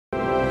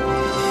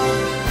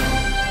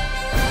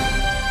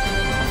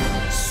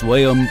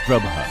Swayam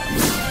Prabha.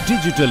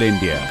 Digital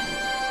India.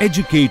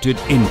 Educated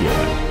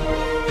India.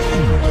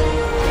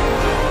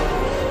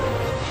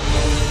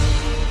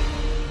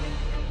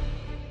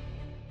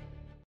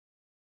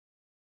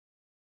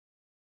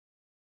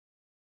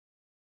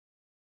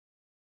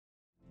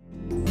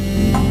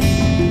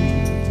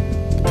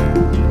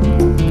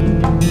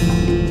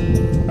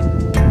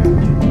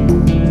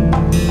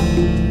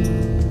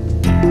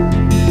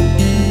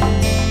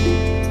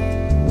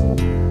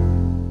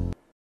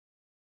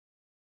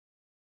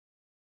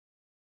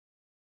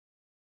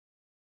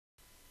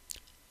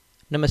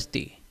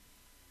 Namaste.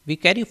 We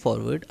carry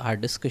forward our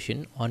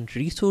discussion on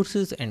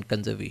resources and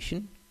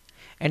conservation,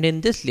 and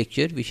in this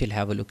lecture we shall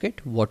have a look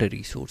at water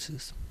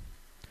resources.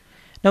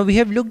 Now we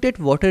have looked at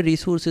water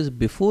resources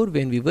before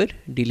when we were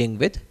dealing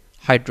with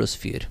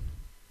hydrosphere.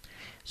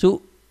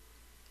 So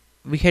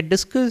we had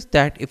discussed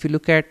that if you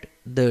look at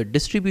the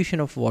distribution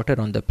of water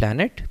on the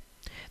planet,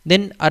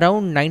 then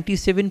around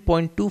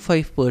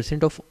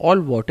 97.25% of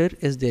all water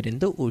is there in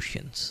the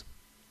oceans.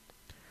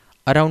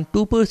 Around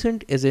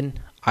 2% is in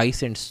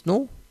ice and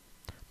snow,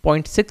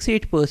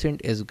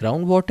 0.68% is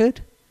groundwater,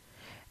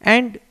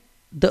 and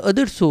the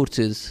other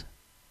sources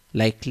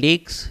like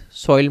lakes,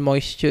 soil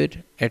moisture,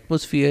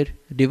 atmosphere,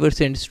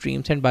 rivers and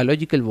streams, and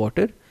biological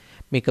water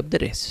make up the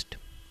rest.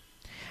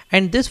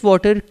 And this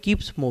water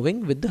keeps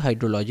moving with the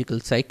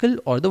hydrological cycle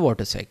or the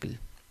water cycle.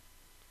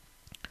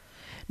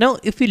 Now,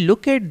 if we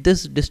look at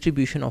this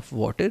distribution of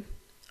water,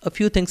 a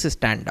few things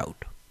stand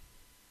out.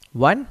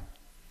 One,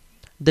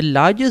 the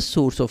largest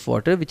source of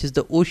water, which is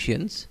the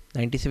oceans,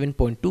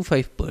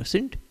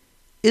 97.25%,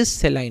 is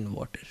saline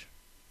water.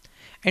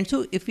 And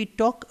so if we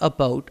talk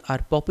about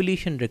our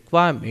population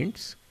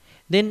requirements,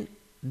 then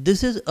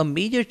this is a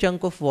major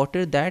chunk of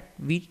water that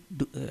we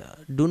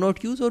do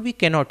not use or we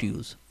cannot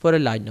use for a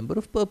large number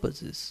of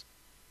purposes.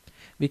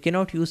 We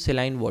cannot use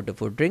saline water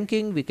for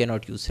drinking, we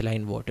cannot use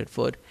saline water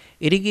for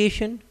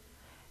irrigation.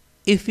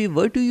 If we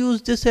were to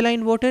use this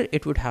saline water,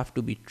 it would have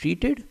to be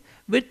treated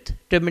with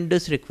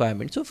tremendous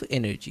requirements of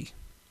energy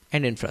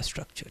and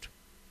infrastructure.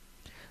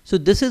 So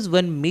this is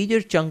one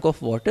major chunk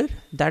of water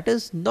that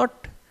is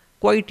not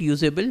quite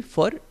usable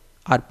for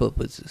our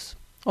purposes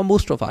or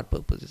most of our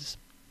purposes.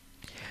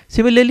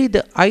 Similarly,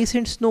 the ice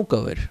and snow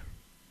cover,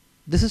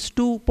 this is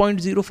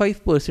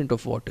 2.05%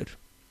 of water,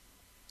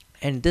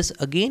 and this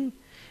again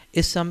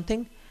is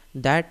something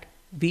that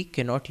we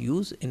cannot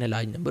use in a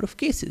large number of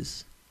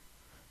cases,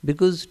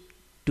 because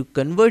to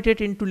convert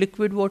it into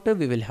liquid water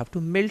we will have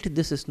to melt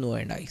this snow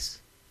and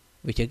ice,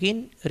 which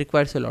again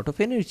requires a lot of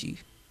energy.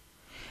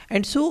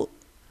 And so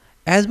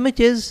as much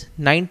as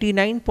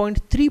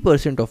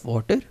 99.3% of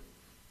water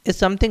is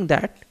something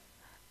that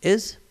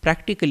is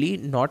practically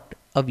not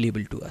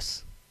available to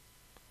us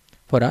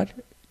for our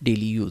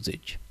daily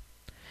usage.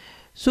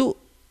 So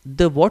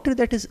the water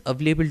that is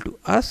available to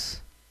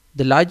us,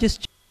 the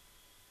largest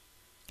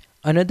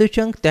another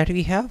chunk that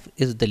we have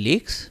is the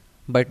lakes,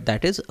 but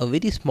that is a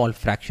very small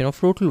fraction of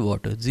total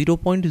water,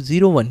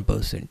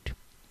 0.01%.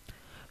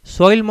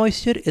 Soil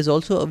moisture is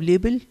also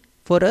available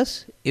for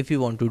us if we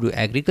want to do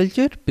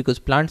agriculture, because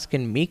plants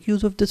can make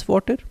use of this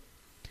water.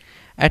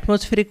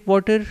 Atmospheric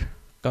water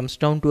comes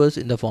down to us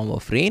in the form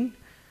of rain,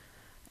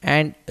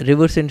 and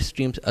rivers and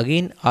streams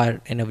again are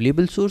an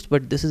available source,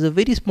 but this is a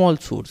very small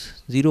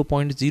source,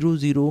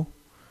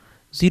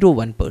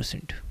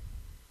 0.0001%.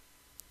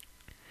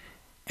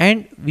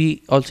 And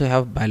we also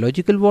have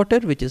biological water,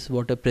 which is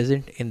water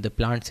present in the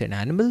plants and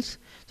animals.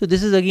 So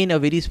this is again a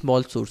very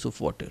small source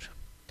of water.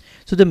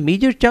 So the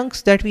major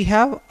chunks that we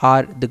have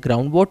are the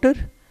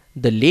groundwater,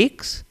 the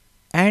lakes,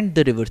 and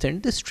the rivers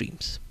and the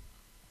streams.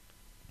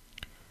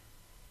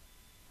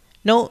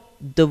 Now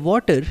the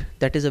water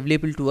that is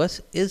available to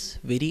us is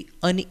very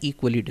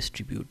unequally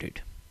distributed.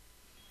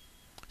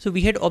 So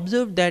we had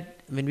observed that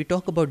when we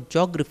talk about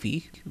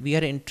geography, we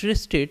are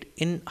interested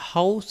in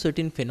how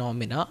certain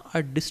phenomena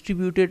are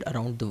distributed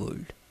around the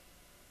world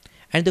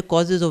and the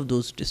causes of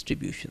those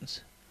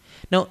distributions.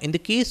 Now in the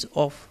case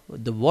of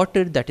the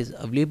water that is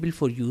available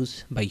for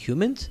use by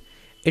humans,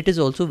 it is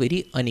also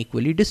very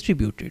unequally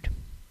distributed.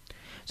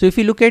 So if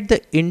you look at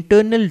the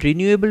internal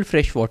renewable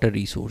freshwater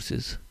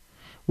resources,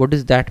 what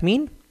does that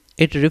mean?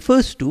 It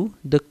refers to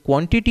the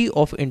quantity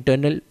of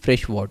internal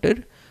fresh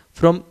water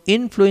from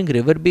inflowing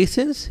river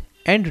basins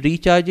and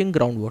recharging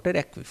groundwater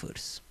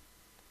aquifers.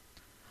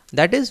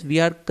 That is, we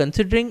are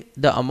considering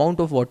the amount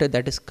of water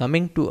that is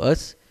coming to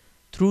us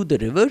through the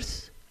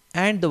rivers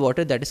and the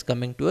water that is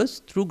coming to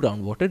us through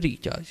groundwater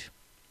recharge.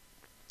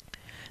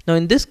 Now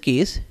in this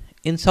case,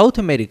 in South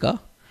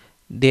America,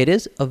 there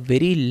is a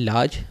very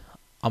large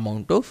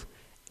amount of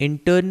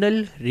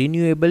internal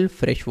renewable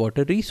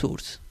freshwater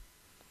resource,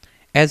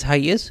 as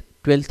high as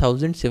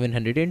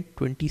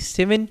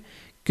 12,727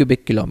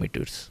 cubic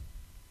kilometers.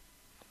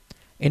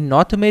 In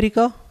North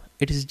America,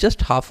 it is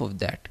just half of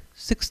that,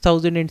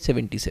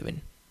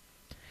 6,077.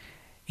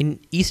 In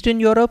Eastern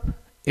Europe,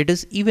 it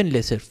is even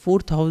lesser,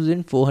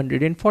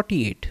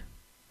 4,448.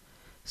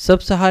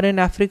 Sub-Saharan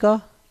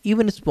Africa,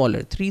 even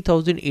smaller,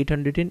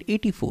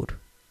 3,884.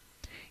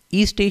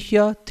 East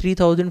Asia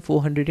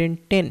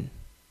 3410,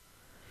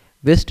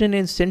 Western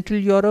and Central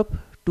Europe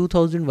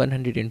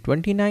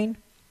 2129,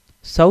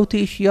 South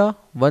Asia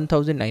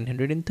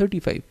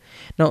 1935.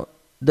 Now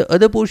the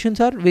other portions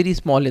are very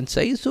small in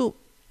size, so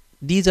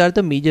these are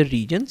the major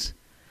regions.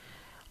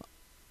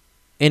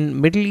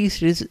 In Middle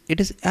East it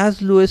is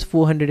as low as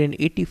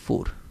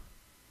 484.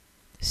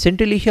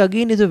 Central Asia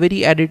again is a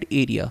very arid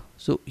area,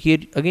 so here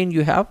again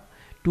you have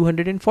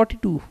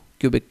 242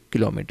 cubic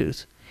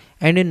kilometers.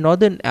 And in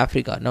Northern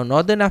Africa, now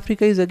Northern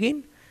Africa is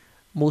again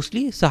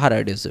mostly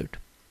Sahara Desert,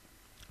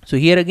 so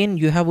here again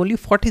you have only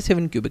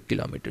 47 cubic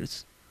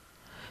kilometers.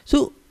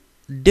 So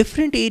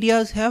different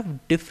areas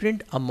have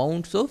different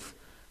amounts of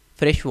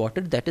fresh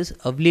water that is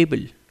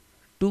available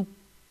to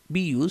be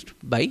used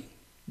by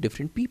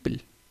different people.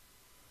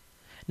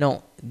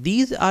 Now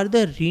these are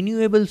the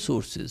renewable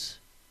sources.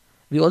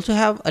 We also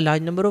have a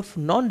large number of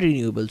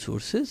non-renewable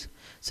sources,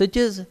 such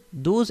as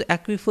those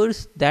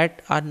aquifers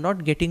that are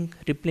not getting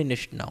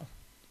replenished now.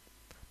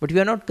 But we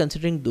are not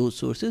considering those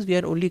sources, we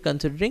are only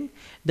considering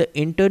the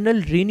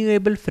internal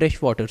renewable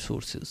freshwater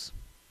sources.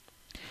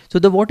 So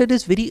the water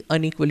is very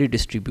unequally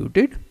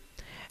distributed,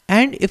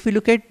 and if we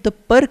look at the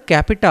per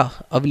capita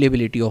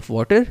availability of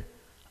water,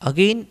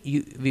 again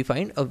we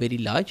find a very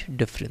large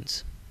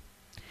difference.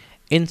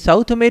 In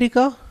South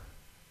America,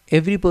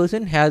 every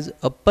person has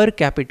a per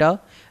capita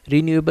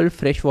renewable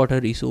freshwater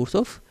resource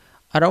of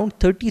around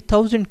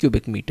 30,000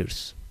 cubic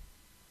meters.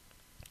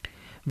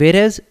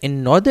 Whereas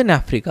in Northern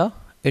Africa,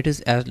 it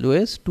is as low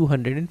as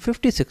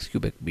 256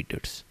 cubic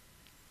meters.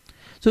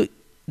 So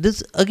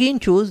this again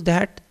shows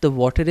that the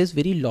water is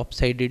very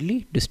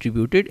lopsidedly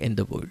distributed in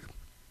the world.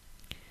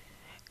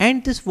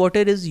 And this water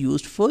is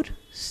used for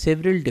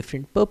several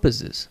different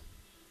purposes.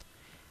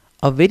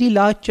 A very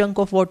large chunk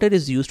of water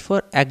is used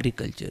for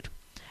agriculture.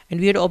 And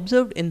we had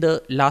observed in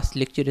the last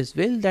lecture as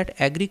well that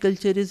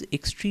agriculture is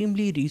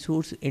extremely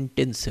resource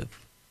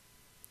intensive.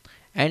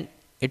 And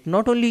it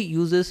not only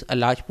uses a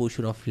large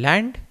portion of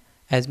land,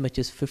 as much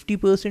as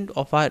 50%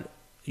 of our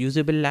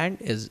usable land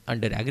is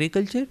under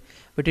agriculture,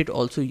 but it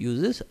also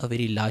uses a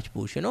very large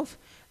portion of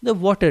the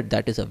water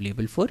that is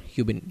available for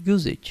human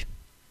usage.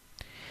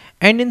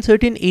 And in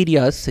certain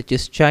areas such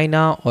as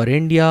China or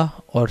India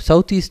or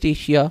Southeast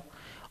Asia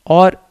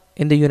or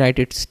in the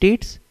United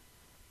States,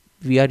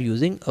 we are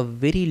using a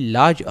very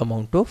large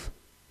amount of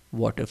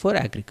water for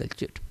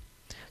agriculture.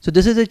 So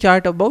this is a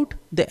chart about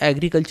the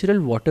agricultural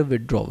water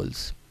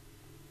withdrawals.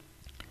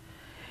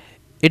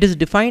 It is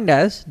defined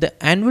as the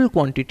annual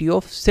quantity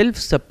of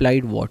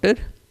self-supplied water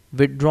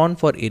withdrawn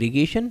for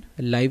irrigation,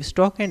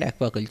 livestock and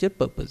aquaculture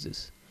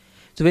purposes.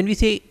 So when we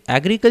say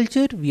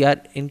agriculture, we are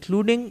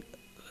including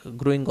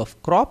growing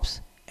of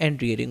crops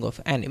and rearing of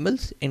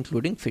animals,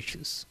 including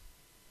fishes.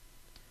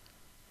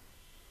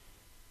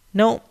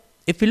 Now,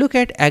 if we look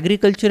at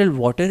agricultural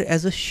water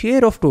as a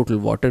share of total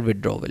water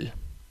withdrawal,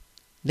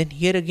 then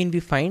here again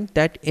we find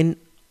that in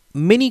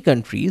many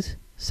countries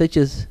such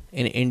as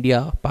in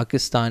India,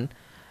 Pakistan,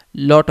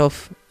 lot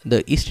of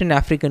the Eastern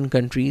African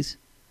countries,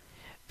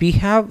 we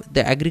have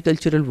the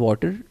agricultural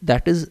water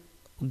that is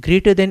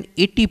greater than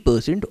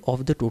 80%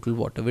 of the total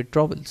water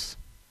withdrawals.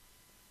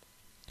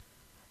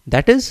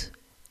 That is,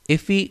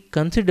 if we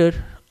consider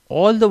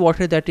all the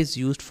water that is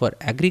used for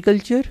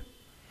agriculture,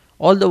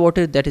 all the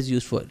water that is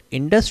used for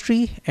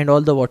industry and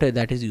all the water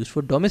that is used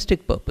for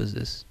domestic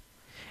purposes.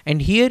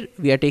 And here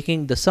we are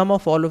taking the sum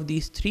of all of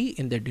these three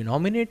in the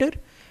denominator,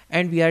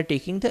 and we are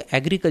taking the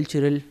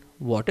agricultural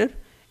water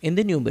in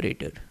the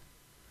numerator.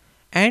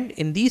 And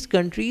in these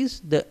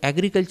countries, the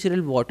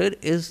agricultural water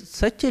is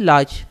such a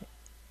large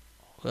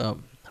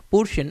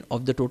portion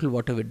of the total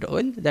water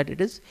withdrawal that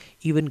it is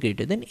even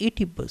greater than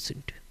 80%.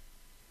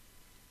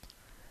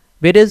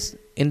 Whereas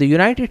in the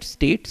United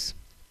States,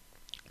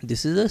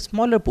 this is a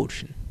smaller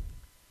portion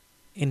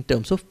in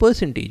terms of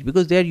percentage,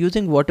 because they are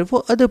using water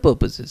for other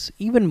purposes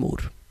even more.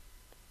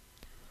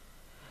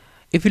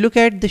 If you look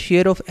at the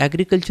share of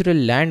agricultural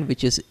land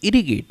which is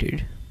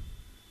irrigated,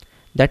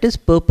 that is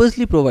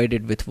purposely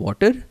provided with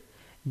water,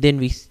 then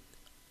we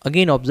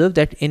again observe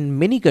that in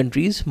many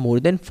countries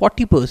more than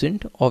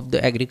 40% of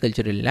the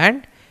agricultural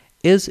land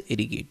is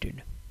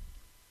irrigated.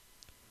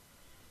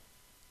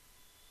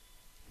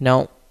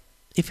 Now,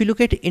 if you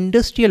look at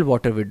industrial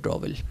water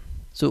withdrawal,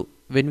 so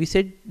when we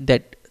said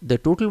that the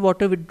total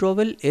water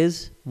withdrawal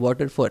is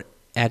water for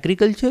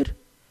agriculture,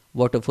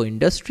 water for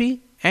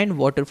industry and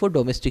water for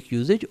domestic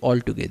usage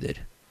altogether.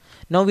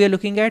 Now we are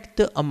looking at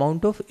the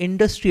amount of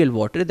industrial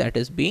water that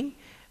is being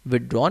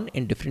withdrawn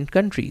in different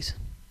countries.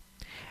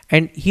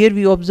 And here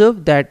we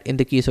observe that in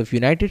the case of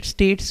United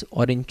States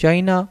or in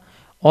China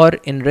or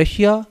in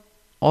Russia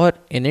or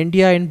in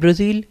India and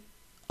Brazil,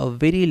 a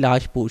very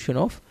large portion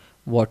of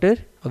water,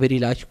 a very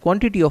large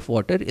quantity of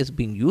water is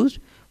being used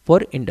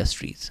for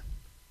industries.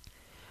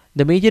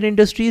 The major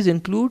industries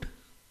include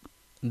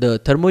the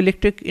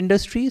thermoelectric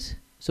industries,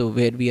 so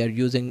where we are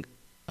using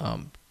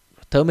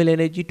thermal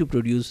energy to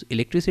produce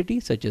electricity,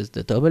 such as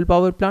the thermal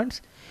power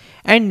plants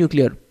and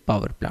nuclear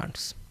power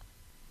plants.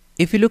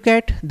 If you look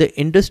at the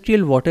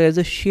industrial water as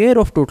a share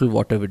of total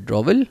water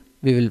withdrawal,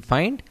 we will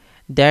find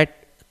that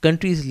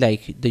countries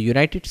like the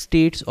United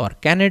States or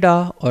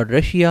Canada or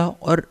Russia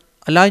or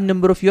a large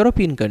number of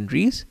European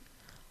countries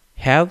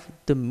have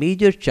the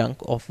major chunk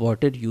of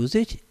water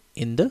usage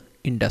in the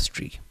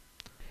industry.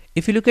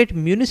 If you look at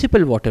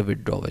municipal water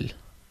withdrawal,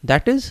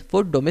 that is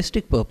for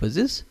domestic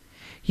purposes,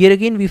 here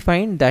again we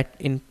find that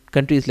in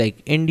countries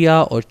like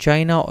India or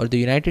China or the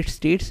United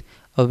States,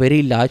 a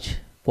very large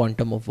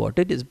quantum of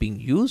water is being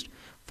used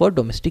for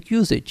domestic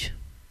usage.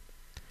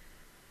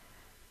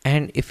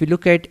 And if you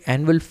look at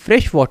annual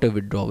fresh water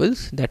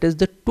withdrawals, that is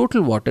the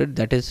total water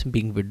that is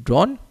being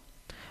withdrawn,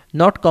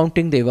 not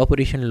counting the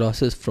evaporation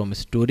losses from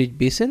storage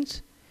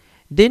basins,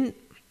 then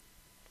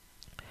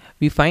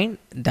we find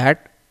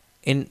that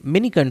in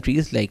many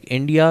countries like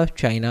India,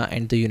 China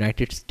and the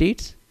United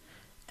States,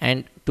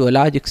 and to a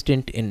large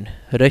extent in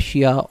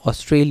Russia,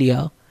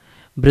 Australia,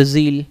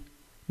 Brazil,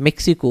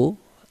 Mexico,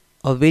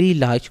 a very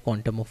large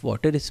quantum of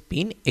water is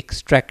being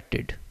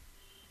extracted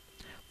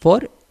for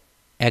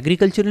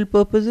agricultural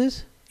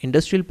purposes,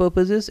 industrial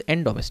purposes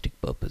and domestic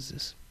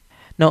purposes.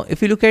 Now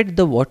if you look at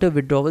the water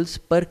withdrawals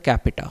per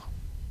capita,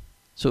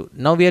 so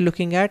now we are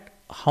looking at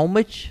how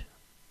much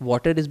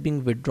water is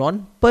being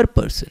withdrawn per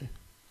person.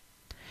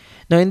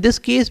 Now in this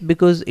case,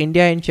 because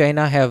India and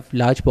China have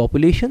large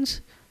populations,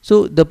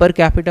 so the per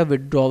capita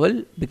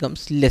withdrawal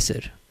becomes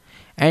lesser,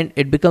 and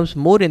it becomes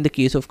more in the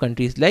case of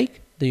countries like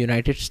the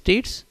United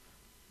States,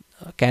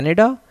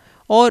 Canada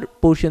or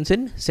portions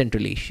in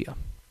Central Asia.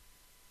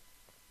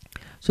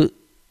 So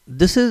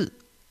this is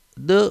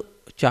the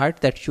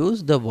chart that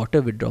shows the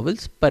water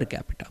withdrawals per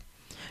capita.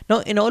 Now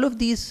in all of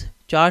these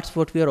charts,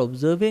 what we are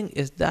observing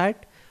is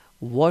that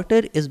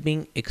water is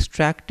being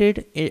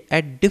extracted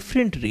at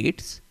different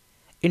rates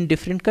in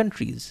different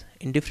countries,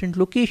 in different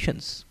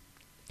locations.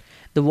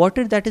 The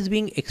water that is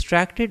being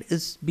extracted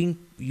is being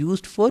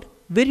used for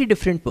very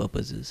different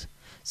purposes.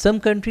 Some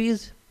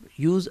countries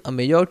use a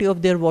majority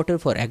of their water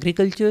for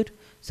agriculture,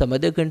 some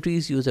other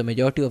countries use a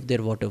majority of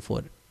their water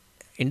for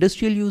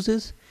industrial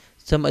uses,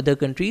 some other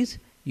countries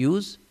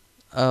use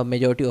a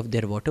majority of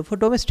their water for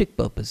domestic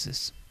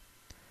purposes.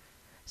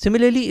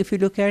 Similarly, if you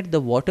look at the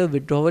water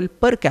withdrawal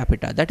per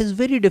capita, that is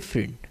very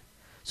different.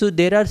 So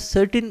there are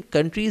certain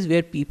countries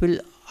where people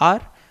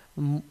are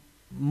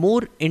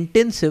more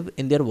intensive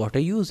in their water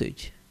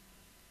usage,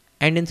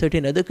 and in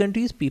certain other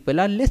countries people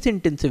are less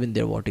intensive in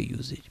their water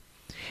usage.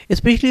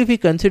 Especially if we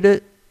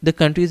consider the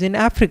countries in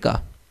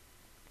Africa,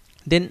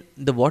 then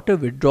the water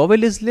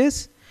withdrawal is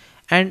less,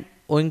 and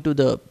owing to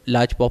the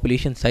large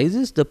population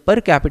sizes, the per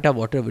capita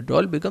water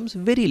withdrawal becomes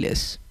very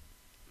less.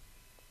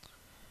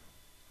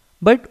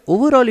 But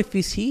overall, if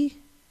we see,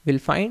 we'll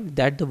find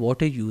that the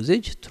water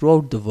usage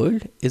throughout the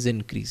world is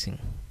increasing.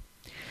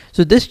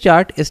 So this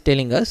chart is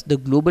telling us the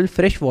global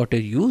fresh water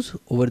use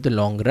over the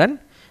long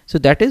run. So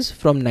that is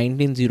from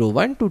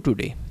 1901 to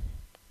today.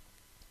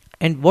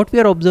 And what we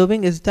are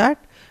observing is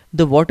that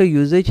the water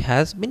usage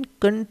has been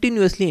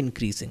continuously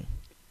increasing.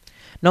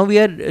 Now we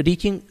are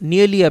reaching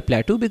nearly a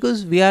plateau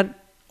because we are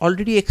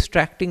already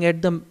extracting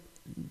at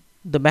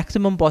the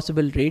maximum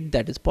possible rate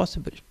that is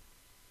possible.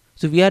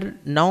 So we are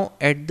now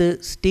at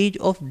the stage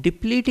of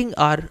depleting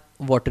our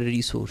water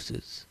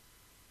resources.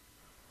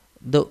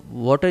 The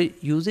water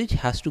usage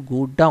has to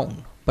go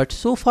down, but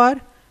so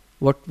far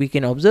what we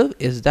can observe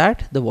is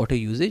that the water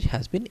usage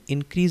has been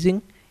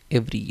increasing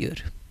every year,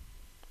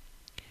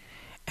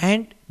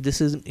 and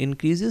this is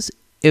increases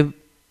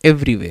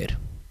everywhere.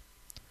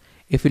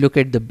 If you look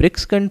at the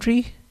BRICS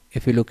country,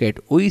 if you look at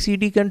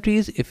OECD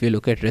countries, if you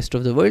look at rest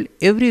of the world,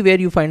 everywhere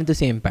you find the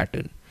same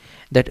pattern,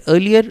 that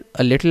earlier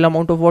a little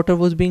amount of water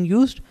was being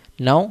used,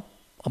 now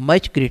a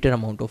much greater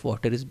amount of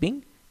water is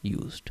being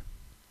used.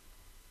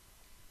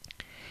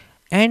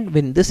 And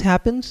when this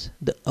happens,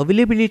 the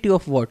availability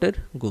of water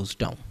goes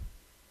down.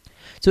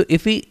 So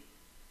if we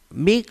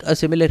make a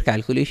similar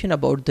calculation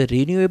about the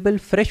renewable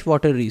fresh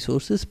water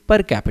resources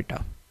per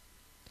capita,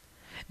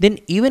 then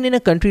even in a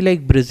country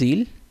like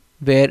Brazil,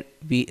 where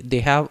they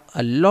have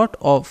a lot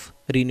of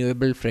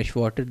renewable fresh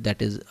water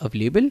that is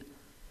available,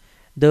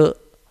 the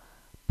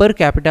per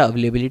capita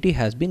availability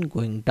has been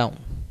going down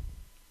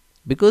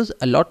because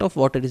a lot of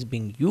water is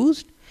being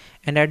used,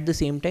 and at the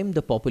same time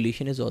the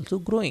population is also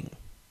growing.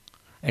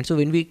 And so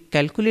when we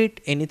calculate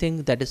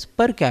anything that is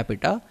per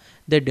capita,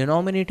 the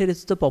denominator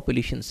is the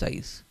population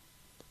size.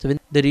 So when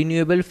the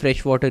renewable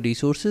freshwater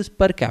resources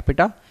per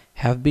capita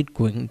have been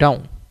going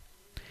down,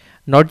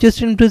 not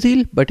just in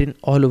Brazil, but in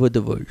all over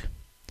the world.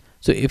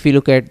 So if we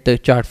look at the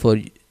chart for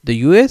the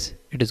US,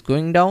 it is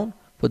going down.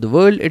 For the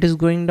world, it is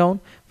going down.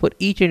 For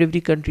each and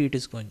every country, it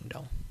is going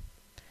down.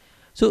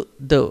 So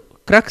the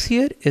crux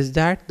here is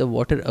that the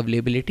water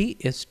availability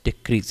is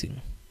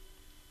decreasing.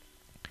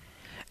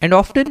 And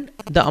often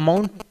the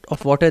amount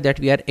of water that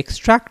we are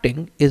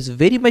extracting is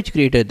very much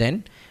greater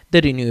than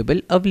the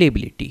renewable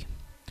availability.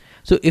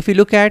 So if we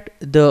look at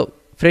the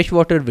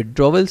freshwater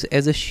withdrawals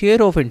as a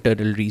share of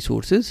internal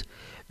resources,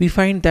 we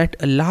find that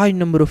a large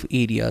number of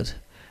areas,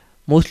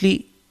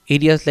 mostly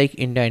areas like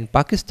India and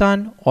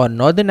Pakistan or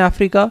Northern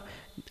Africa,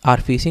 are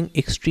facing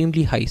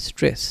extremely high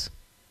stress,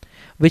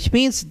 which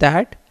means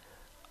that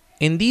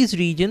in these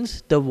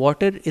regions the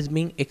water is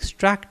being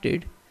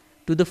extracted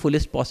to the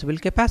fullest possible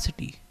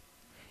capacity.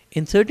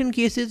 In certain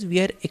cases,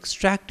 we are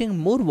extracting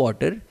more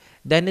water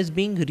than is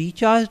being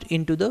recharged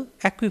into the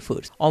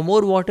aquifers, or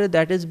more water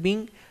that is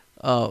being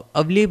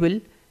available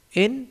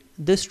in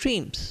the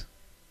streams.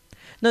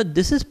 Now,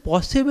 this is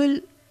possible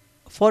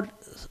for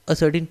a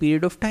certain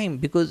period of time,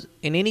 because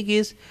in any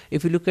case,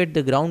 if you look at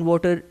the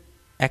groundwater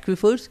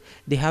aquifers,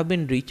 they have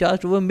been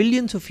recharged over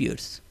millions of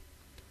years.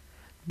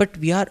 But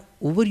we are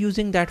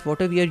overusing that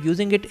water. We are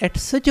using it at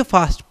such a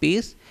fast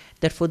pace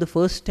that for the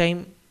first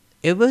time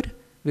ever,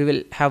 we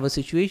will have a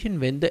situation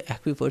when the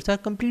aquifers are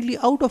completely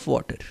out of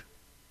water.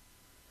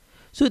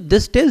 So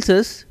this tells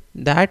us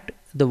that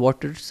the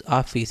waters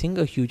are facing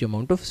a huge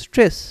amount of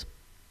stress.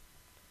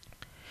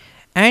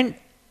 And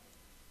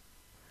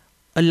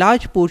a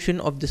large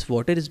portion of this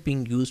water is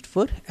being used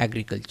for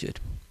agriculture.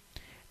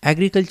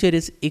 Agriculture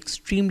is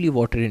extremely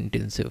water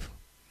intensive,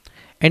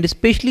 and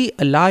especially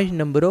a large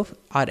number of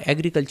our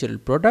agricultural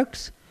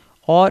products,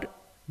 or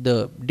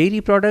the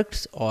dairy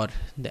products or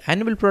the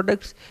animal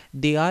products,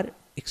 they are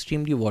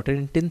extremely water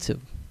intensive.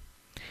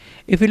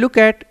 If we look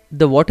at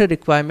the water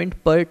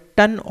requirement per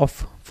ton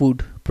of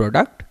food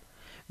product,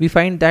 we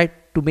find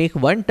that to make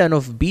 1 ton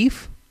of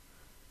beef,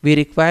 we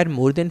require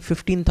more than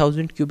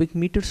 15,000 cubic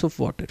meters of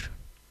water.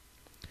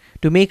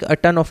 To make a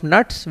ton of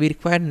nuts, we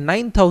require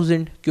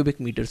 9,000 cubic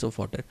meters of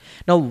water.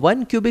 Now,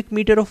 1 cubic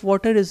meter of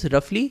water is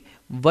roughly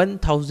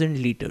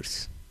 1,000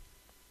 liters.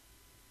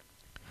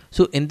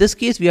 So, in this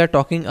case, we are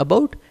talking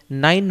about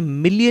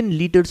 9 million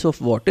liters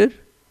of water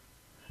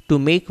to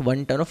make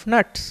 1 ton of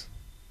nuts.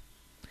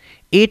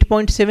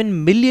 8.7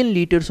 million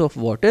liters of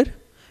water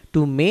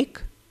to make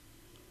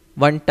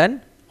 1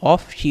 ton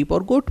of sheep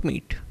or goat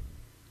meat.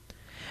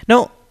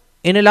 Now,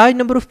 in a large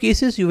number of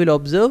cases, you will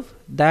observe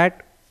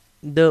that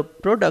the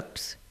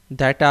products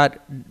that are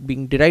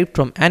being derived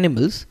from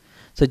animals,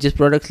 such as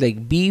products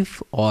like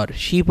beef or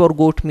sheep or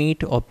goat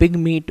meat or pig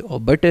meat or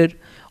butter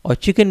or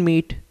chicken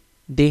meat,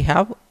 they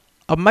have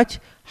a much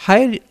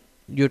higher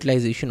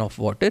utilization of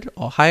water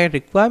or higher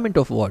requirement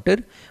of water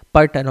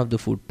per ton of the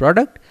food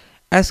product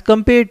as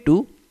compared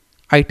to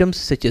items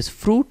such as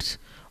fruits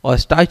or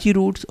starchy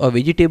roots or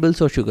vegetables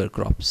or sugar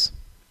crops.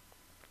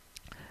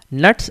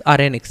 Nuts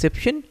are an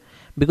exception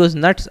because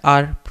nuts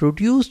are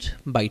produced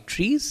by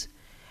trees,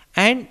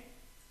 and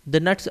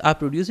the nuts are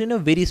produced in a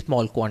very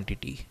small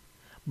quantity.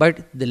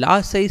 But the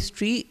large size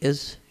tree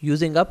is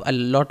using up a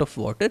lot of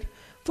water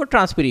for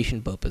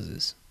transpiration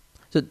purposes.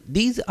 So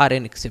these are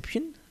an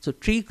exception. So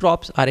tree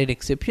crops are an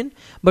exception,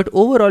 but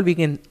overall we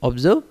can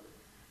observe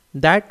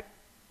that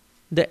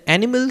the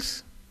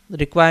animals'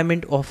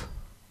 requirement of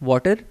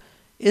water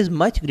is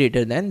much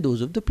greater than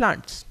those of the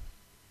plants.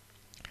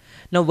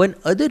 Now, one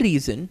other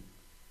reason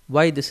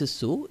why this is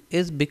so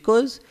is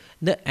because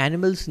the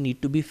animals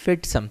need to be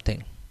fed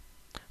something.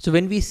 So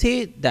when we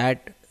say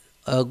that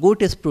a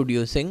goat is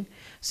producing,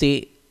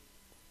 say,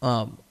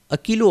 a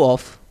kilo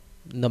of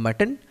the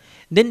mutton,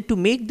 then to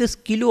make this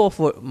kilo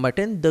of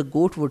mutton, the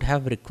goat would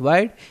have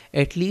required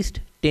at least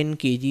 10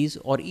 kgs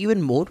or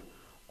even more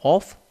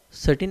of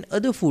certain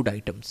other food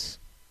items.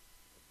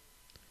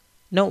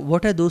 Now,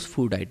 what are those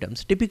food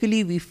items?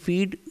 Typically, we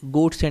feed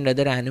goats and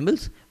other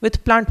animals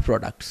with plant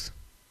products.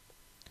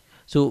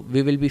 So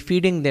we will be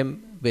feeding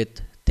them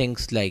with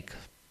things like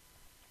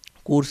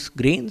coarse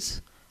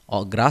grains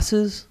or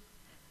grasses,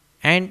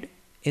 and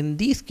in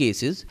these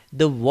cases,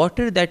 the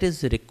water that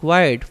is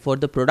required for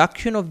the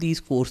production of these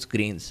coarse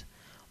grains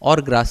or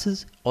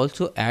grasses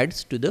also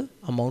adds to the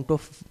amount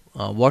of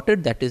water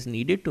that is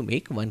needed to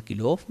make 1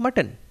 kilo of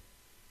mutton.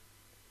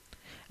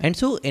 And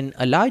so in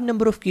a large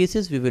number of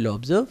cases, we will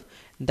observe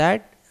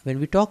that when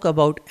we talk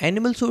about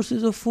animal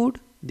sources of food,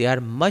 they are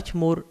much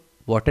more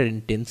water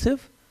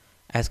intensive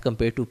as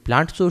compared to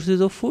plant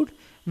sources of food,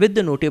 with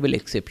the notable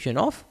exception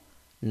of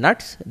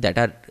nuts that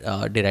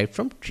are derived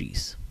from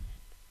trees.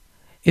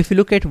 If you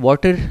look at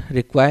water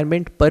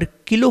requirement per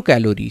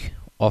kilocalorie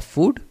of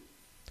food,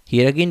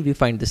 here again we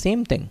find the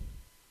same thing.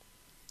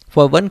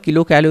 For 1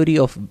 kilocalorie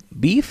of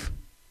beef,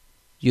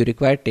 you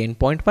require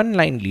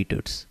 10.19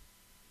 liters.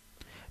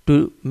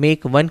 To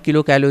make 1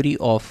 kilocalorie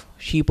of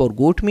sheep or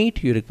goat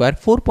meat, you require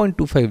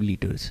 4.25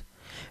 liters.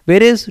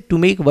 Whereas to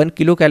make 1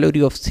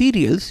 kilocalorie of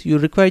cereals, you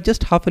require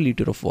just half a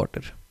liter of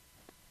water.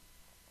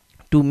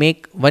 To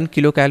make 1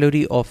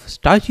 kilocalorie of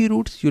starchy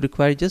roots, you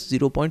require just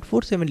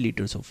 0.47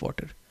 liters of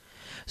water.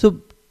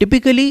 So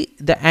typically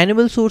the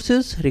animal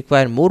sources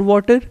require more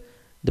water,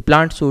 the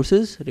plant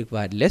sources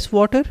require less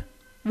water,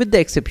 with the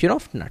exception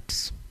of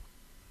nuts.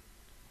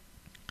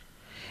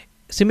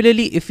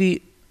 Similarly, if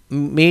we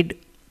made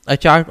a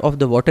chart of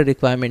the water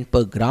requirement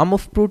per gram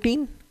of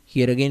protein,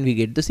 here again we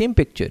get the same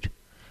picture.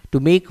 To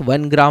make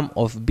 1 gram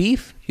of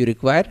beef, you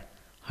require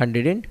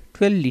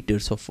 112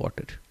 liters of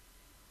water.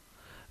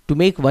 To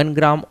make 1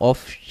 gram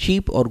of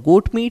sheep or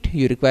goat meat,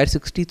 you require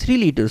 63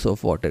 liters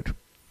of water.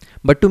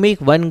 But to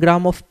make 1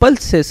 gram of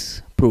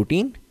pulses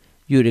protein,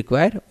 you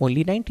require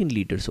only 19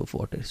 liters of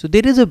water. So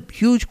there is a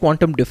huge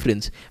quantum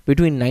difference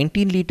between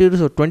 19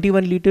 liters or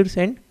 21 liters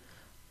and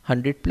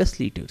 100 plus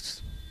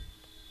liters.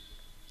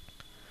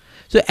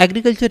 So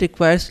agriculture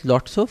requires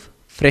lots of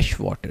fresh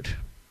water.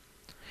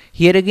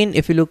 Here again,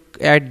 if you look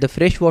at the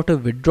freshwater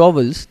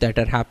withdrawals that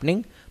are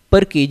happening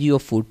per kg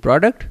of food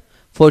product,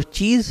 for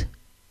cheese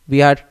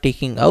we are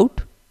taking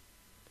out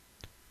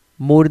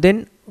more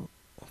than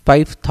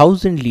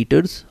 5000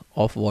 liters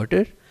of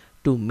water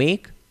to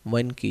make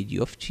 1 kg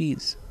of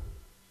cheese.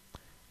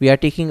 We are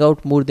taking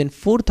out more than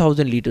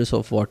 4000 liters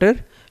of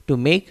water to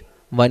make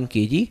 1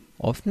 kg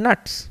of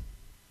nuts.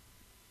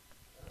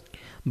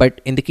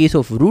 But in the case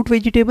of root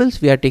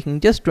vegetables, we are taking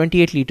just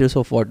 28 liters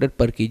of water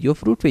per kg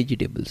of root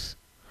vegetables.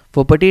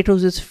 For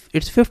potatoes,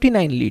 it's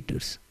 59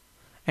 liters,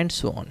 and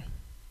so on.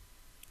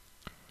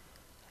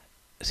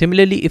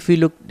 Similarly, if we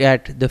look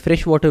at the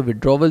freshwater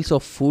withdrawals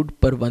of food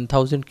per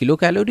 1000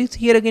 kilocalories,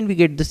 here again we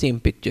get the same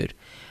picture.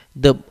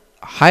 The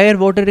higher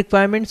water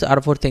requirements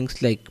are for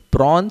things like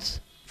prawns,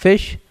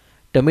 fish,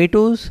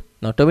 tomatoes.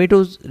 Now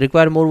tomatoes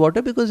require more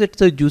water because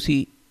it's a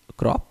juicy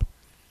crop.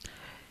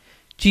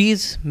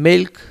 Cheese,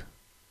 milk,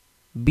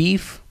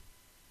 beef,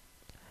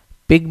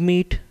 pig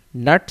meat,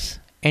 nuts,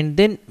 and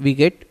then we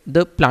get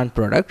the plant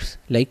products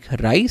like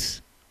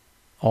rice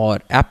or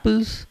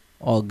apples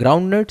or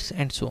groundnuts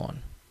and so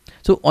on.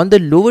 So on the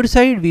lower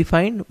side we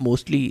find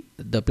mostly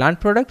the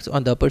plant products,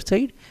 on the upper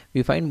side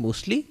we find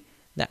mostly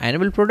the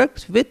animal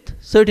products with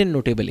certain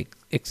notable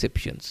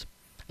exceptions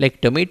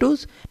like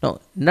tomatoes. Now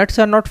nuts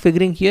are not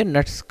figuring here,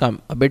 nuts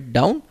come a bit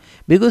down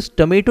because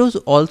tomatoes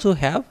also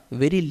have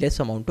very less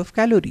amount of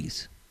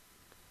calories.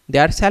 They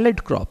are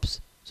salad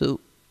crops. So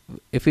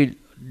if we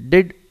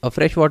did a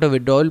freshwater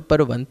withdrawal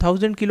per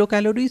 1000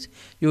 kilocalories,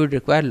 you would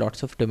require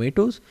lots of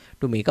tomatoes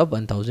to make up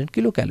 1000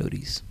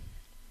 kilocalories.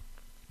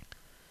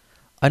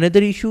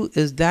 Another issue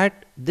is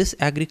that this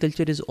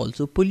agriculture is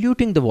also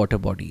polluting the water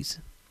bodies.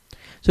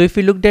 So if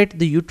we looked at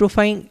the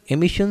eutrophine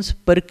emissions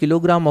per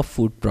kilogram of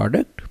food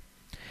product,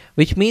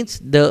 which means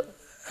the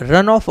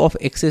runoff of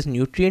excess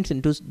nutrients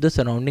into the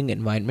surrounding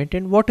environment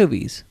and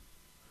waterways,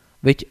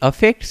 which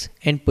affects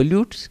and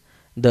pollutes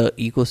the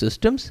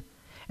ecosystems,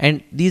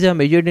 and these are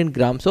measured in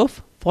grams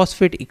of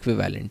phosphate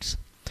equivalents.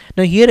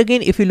 Now here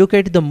again, if you look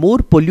at the more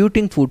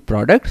polluting food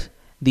products,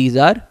 these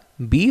are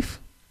beef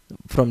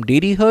from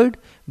dairy herd,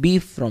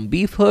 beef from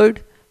beef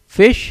herd,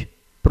 fish,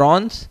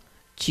 prawns,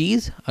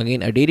 cheese,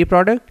 again a dairy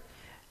product,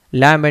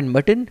 lamb and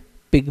mutton,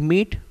 pig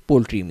meat,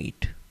 poultry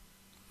meat.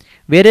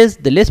 Whereas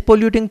the less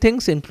polluting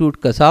things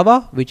include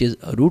cassava, which is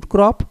a root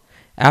crop,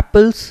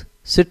 apples,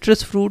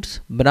 citrus fruits,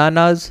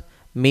 bananas,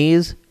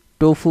 maize,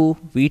 tofu,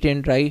 wheat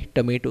and rye,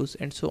 tomatoes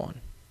and so on.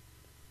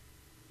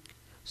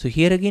 So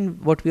here again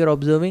what we are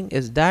observing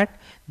is that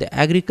the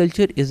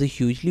agriculture is a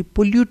hugely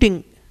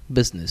polluting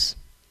business.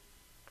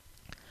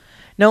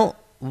 Now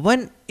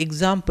one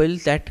example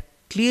that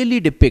clearly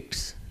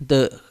depicts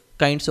the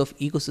kinds of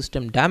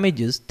ecosystem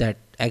damages that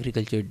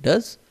agriculture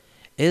does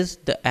is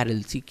the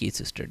RLC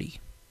case study.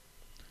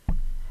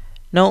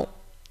 Now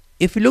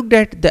if you looked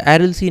at the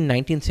RLC in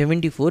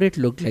 1974, it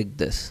looked like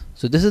this.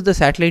 So this is the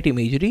satellite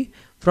imagery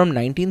from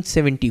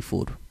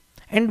 1974,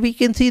 and we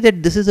can see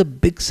that this is a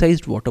big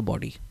sized water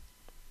body.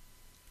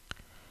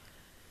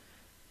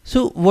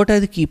 So what are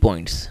the key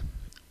points?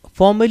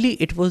 Formerly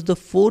it was the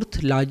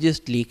 4th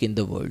largest lake in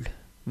the world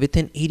with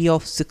an area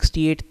of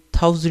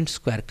 68,000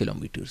 square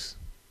kilometers.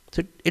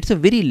 So it's a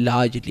very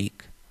large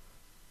lake.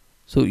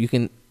 So you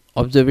can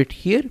observe it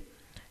here.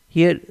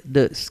 Here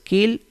the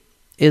scale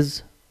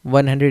is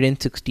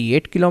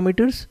 168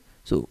 kilometers.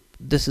 So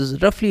this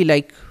is roughly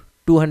like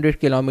 200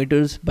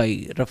 kilometers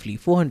by roughly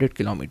 400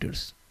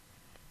 kilometers.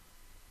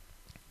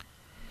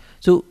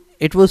 So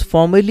it was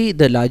formerly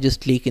the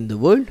largest lake in the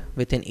world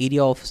with an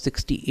area of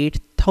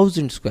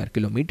 68,000 square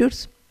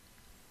kilometers.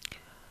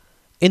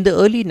 In the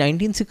early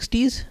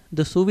 1960s,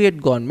 the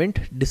Soviet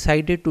government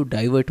decided to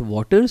divert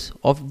waters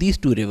of these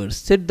two rivers,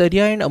 Sir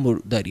Darya and Amur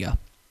Darya,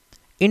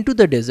 into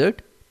the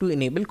desert to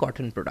enable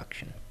cotton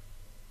production.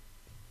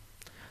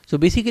 So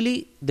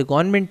basically the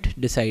government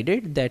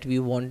decided that we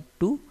want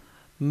to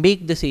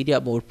make this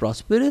area more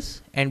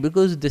prosperous, and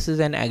because this is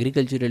an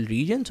agricultural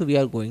region, so we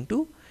are going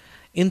to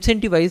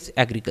incentivize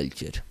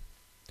agriculture.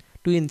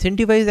 To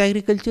incentivize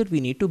agriculture, we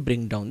need to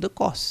bring down the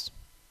costs.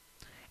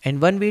 And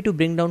one way to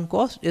bring down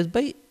cost is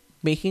by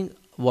making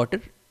water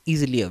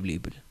easily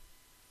available.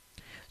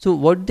 So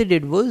what they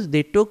did was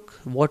they took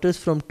waters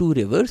from two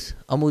rivers,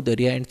 Amur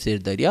Darya and Sir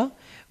Darya,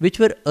 which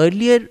were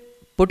earlier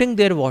putting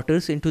their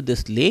waters into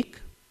this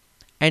lake,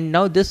 and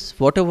now this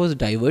water was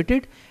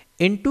diverted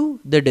into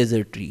the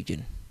desert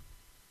region.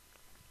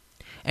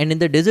 And in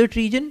the desert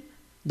region,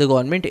 the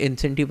government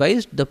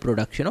incentivized the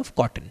production of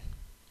cotton.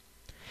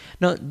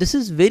 Now this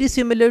is very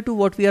similar to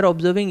what we are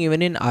observing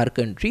even in our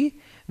country,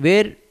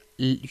 where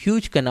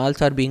huge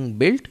canals are being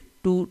built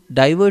to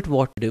divert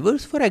water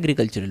rivers for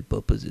agricultural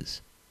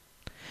purposes.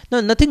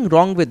 Now nothing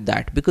wrong with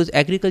that, because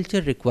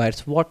agriculture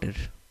requires water.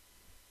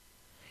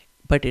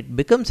 But it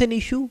becomes an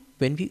issue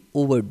when we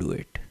overdo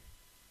it.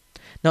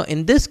 Now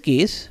in this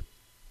case,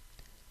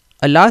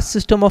 a large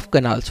system of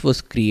canals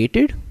was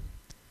created,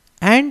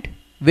 and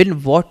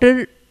when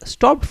water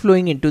stopped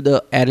flowing into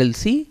the Aral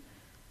Sea,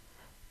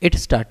 it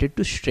started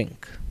to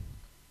shrink.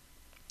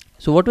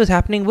 So what was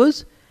happening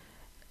was,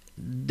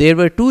 there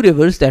were two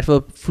rivers that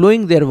were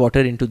flowing their water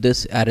into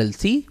this Aral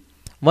Sea.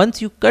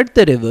 Once you cut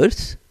the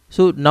rivers,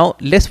 so now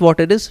less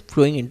water is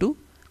flowing into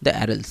the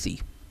Aral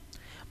Sea.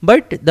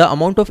 But the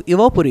amount of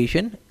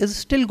evaporation is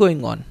still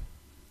going on.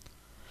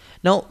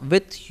 Now,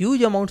 with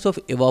huge amounts of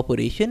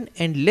evaporation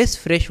and less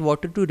fresh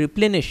water to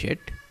replenish it,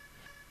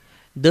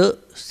 the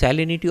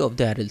salinity of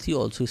the Aral Sea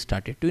also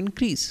started to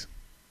increase.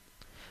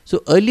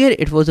 So earlier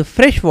it was a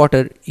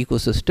freshwater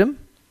ecosystem.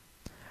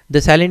 The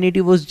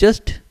salinity was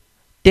just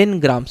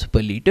 10 grams per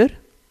liter,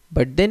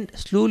 but then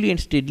slowly and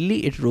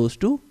steadily it rose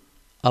to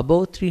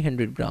above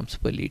 300 grams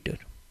per liter,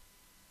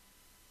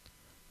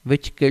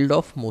 which killed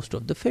off most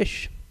of the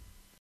fish.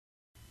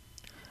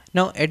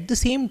 Now at the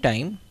same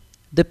time,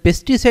 the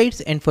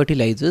pesticides and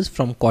fertilizers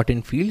from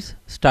cotton fields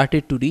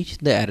started to reach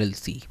the Aral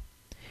Sea,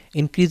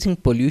 increasing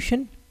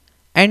pollution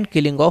and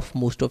killing off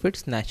most of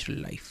its natural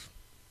life.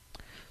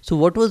 So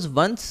what was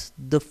once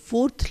the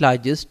fourth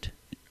largest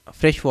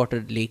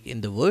freshwater lake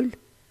in the world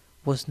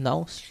was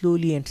now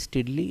slowly and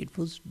steadily it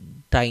was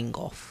dying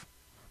off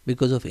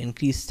because of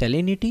increased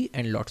salinity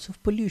and lots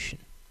of pollution.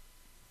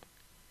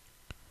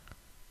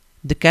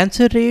 The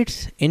cancer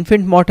rates,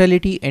 infant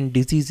mortality and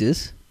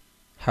diseases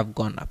have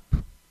gone up.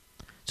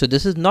 So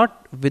this is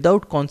not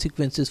without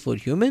consequences for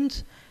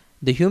humans.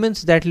 The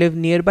humans that live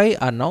nearby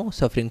are now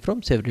suffering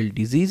from several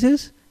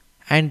diseases,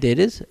 and there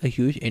is a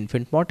huge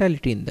infant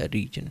mortality in the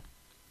region.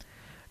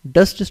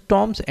 Dust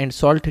storms and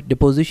salt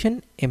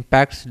deposition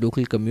impacts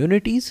local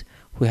communities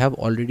who have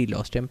already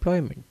lost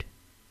employment.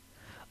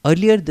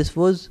 Earlier this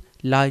was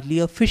largely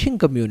a fishing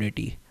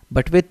community,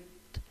 but with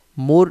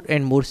more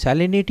and more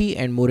salinity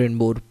and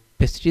more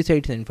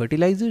pesticides and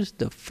fertilizers,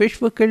 the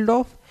fish were killed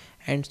off,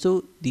 and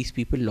so these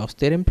people lost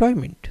their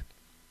employment.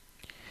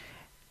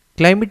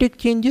 Climatic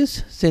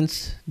changes,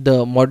 since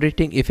the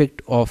moderating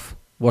effect of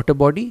water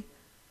body,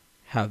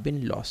 have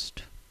been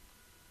lost.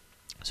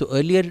 So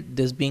earlier,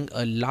 this being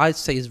a large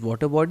sized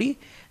water body,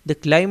 the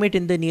climate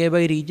in the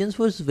nearby regions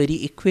was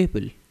very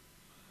equable,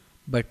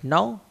 but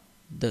now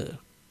the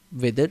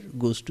weather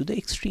goes to the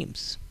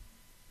extremes.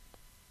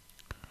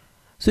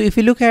 So if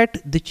you look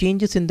at the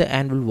changes in the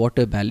annual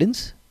water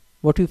balance,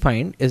 what we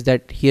find is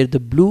that here the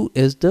blue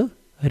is the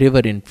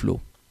river inflow.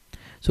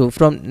 So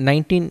from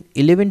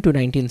 1911 to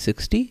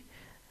 1960,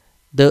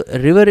 the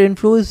river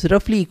inflow is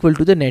roughly equal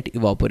to the net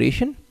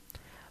evaporation,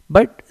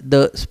 but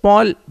the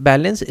small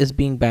balance is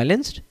being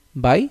balanced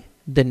by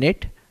the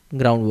net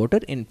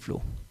groundwater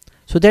inflow.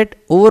 So that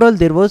overall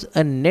there was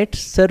a net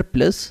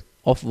surplus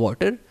of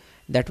water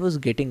that was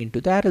getting into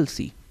the Aral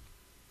Sea.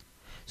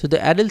 So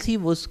the Aral Sea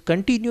was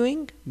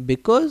continuing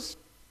because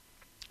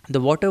the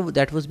water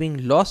that was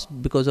being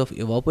lost because of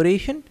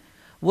evaporation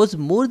was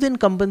more than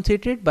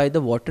compensated by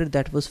the water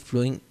that was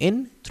flowing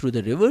in through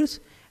the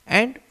rivers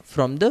and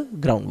from the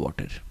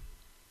groundwater.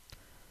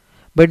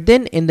 But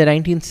then in the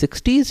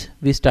 1960s,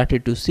 we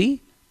started to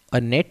see a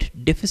net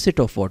deficit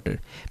of water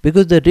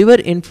because the river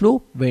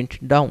inflow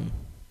went down.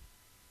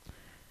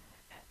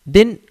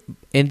 Then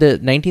in the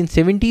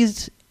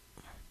 1970s,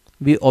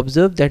 we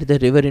observed that the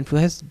river inflow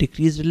has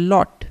decreased a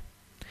lot.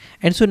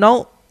 And so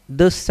now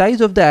the size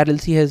of the Aral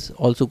Sea has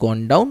also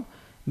gone down,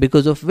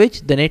 because of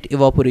which the net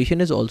evaporation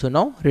is also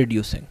now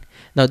reducing.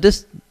 Now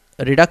this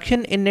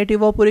reduction in net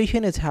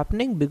evaporation is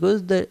happening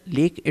because the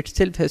lake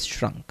itself has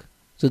shrunk.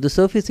 So the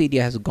surface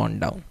area has gone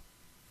down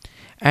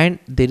and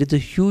there is a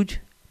huge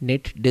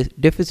net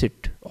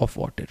deficit of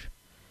water.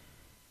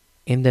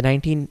 In the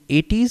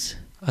 1980s,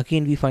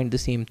 again we find the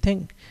same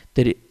thing.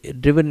 The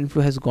river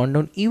inflow has gone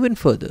down even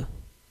further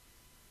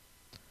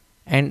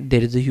and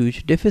there is a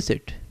huge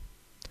deficit.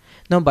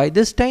 Now by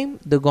this time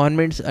the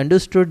governments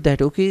understood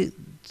that okay,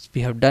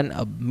 we have done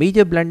a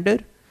major blunder,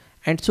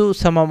 and so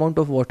some amount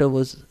of water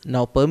was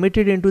now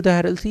permitted into the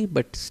Aral Sea,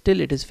 but still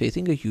it is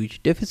facing a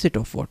huge deficit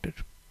of water.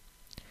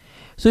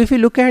 So if you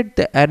look at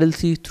the Aral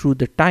Sea through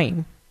the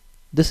time,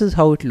 this is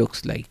how it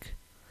looks like.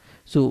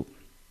 So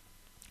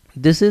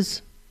this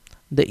is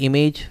the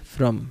image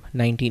from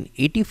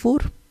 1984,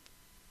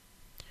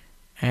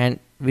 and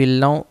we'll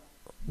now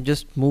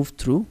just move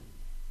through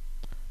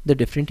the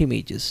different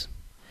images.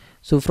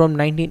 So from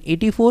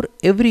 1984,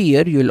 every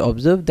year you will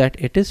observe that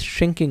it is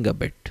shrinking a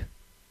bit.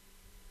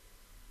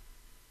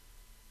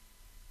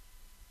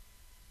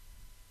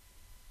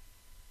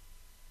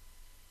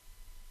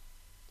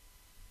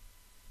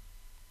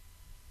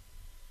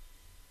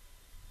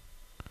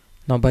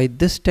 Now by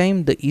this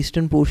time the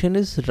eastern portion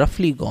is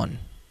roughly gone.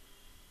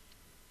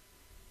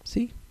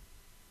 See,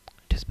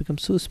 it has become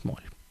so small.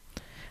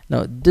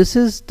 Now this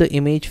is the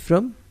image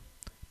from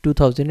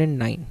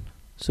 2009.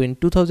 So in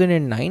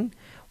 2009,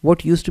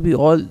 what used to be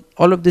all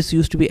of this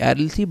used to be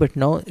Aral Sea, but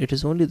now it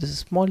is only this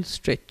small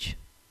stretch.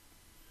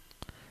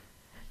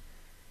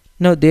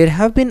 Now there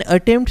have been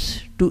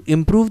attempts to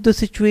improve the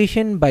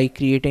situation by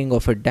creating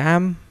of a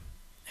dam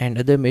and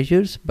other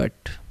measures,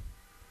 but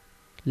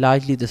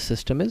largely the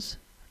system is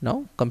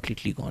now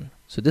completely gone.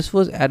 So this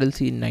was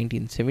RLC in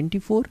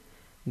 1974.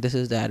 This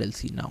is the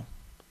RLC now.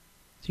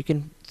 So you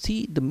can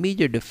see the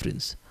major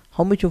difference,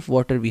 how much of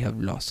water we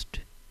have lost.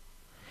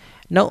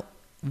 Now,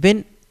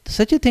 when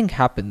such a thing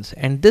happens,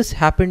 and this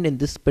happened in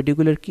this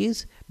particular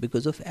case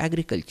because of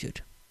agriculture.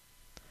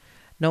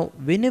 Now,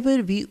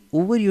 whenever we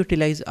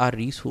overutilize our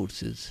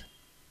resources,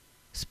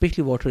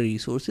 especially water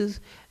resources,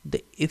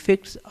 the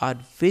effects are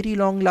very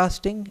long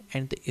lasting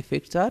and the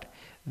effects are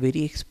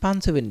very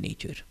expansive in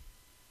nature.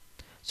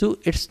 So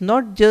it's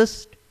not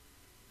just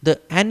the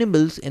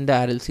animals in the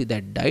RLC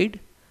that died,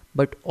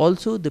 but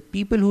also the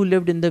people who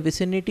lived in the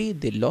vicinity.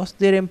 They lost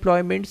their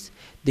employments,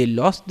 they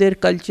lost their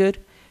culture,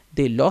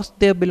 they lost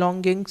their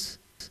belongings,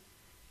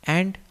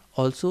 and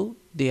also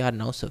they are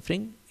now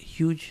suffering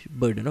huge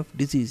burden of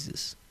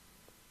diseases.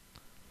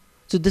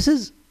 So this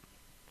is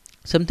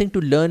something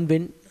to learn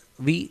when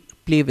we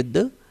play with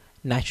the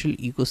natural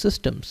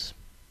ecosystems.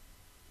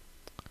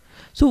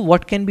 So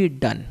what can be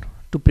done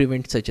to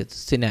prevent such a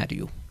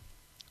scenario?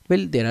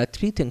 Well, there are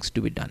three things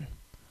to be done.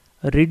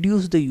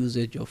 Reduce the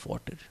usage of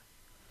water.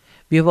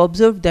 We have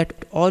observed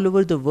that all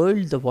over the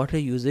world the water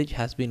usage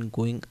has been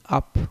going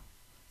up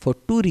for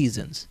two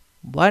reasons.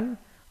 One,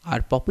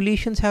 our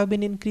populations have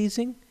been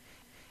increasing,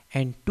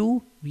 and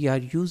two, we are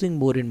using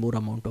more and more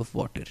amount of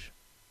water.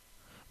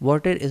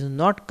 Water is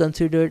not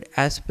considered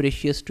as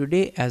precious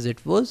today as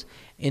it was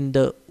in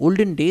the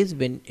olden days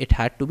when it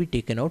had to be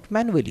taken out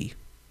manually.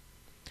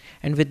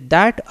 And with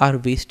that, our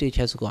wastage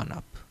has gone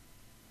up.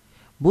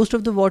 Most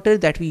of the water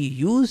that we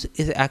use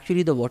is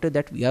actually the water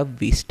that we are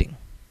wasting.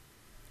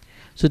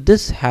 So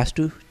this has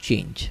to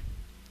change.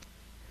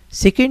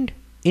 Second,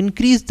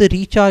 increase the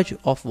recharge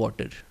of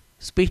water,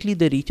 especially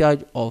the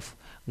recharge of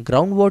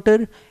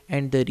groundwater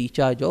and the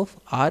recharge of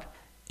our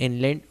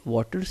inland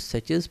waters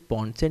such as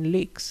ponds and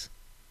lakes.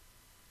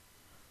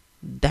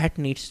 That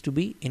needs to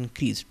be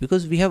increased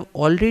because we have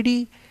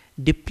already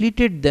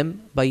depleted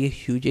them by a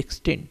huge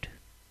extent.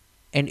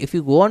 And if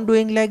you go on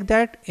doing like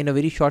that, in a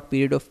very short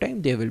period of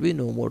time, there will be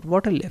no more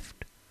water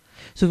left.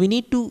 So we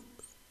need to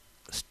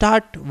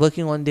start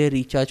working on their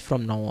recharge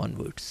from now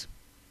onwards.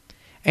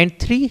 And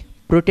three,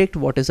 protect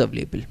what is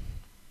available.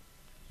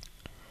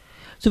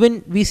 So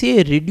when we say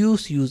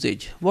reduce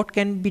usage, what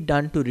can be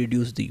done to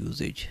reduce the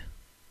usage?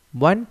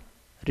 One,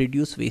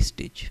 reduce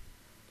wastage.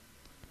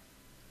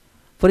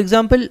 For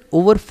example,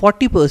 over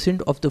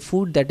 40% of the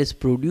food that is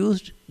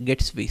produced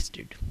gets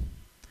wasted.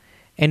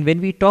 And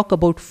when we talk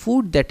about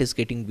food that is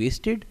getting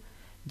wasted,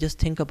 just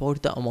think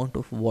about the amount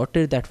of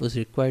water that was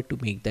required to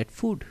make that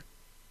food.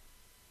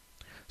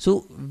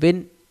 So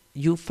when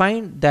you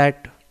find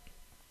that,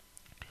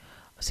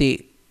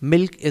 say,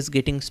 milk is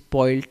getting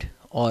spoiled,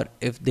 or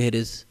if there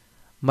is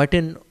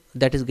mutton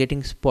that is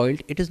getting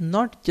spoiled, it is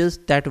not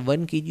just that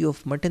 1 kg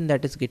of mutton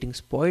that is getting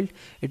spoiled,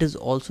 it is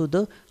also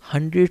the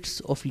hundreds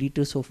of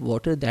liters of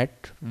water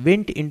that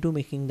went into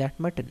making that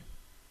mutton.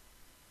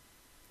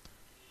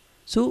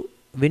 So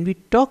when we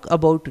talk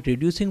about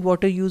reducing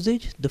water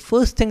usage, the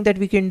first thing that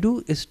we can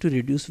do is to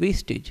reduce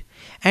wastage.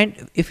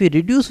 And if we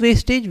reduce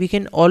wastage, we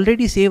can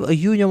already save a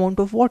huge amount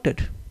of water.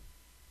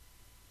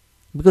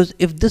 Because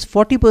if this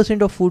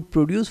 40% of food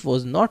produced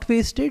was not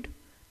wasted,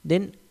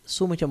 then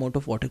so much amount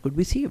of water could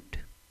be saved.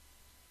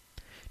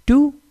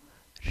 2.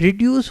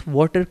 Reduce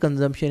water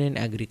consumption in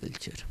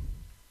agriculture.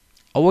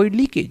 Avoid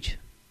leakage.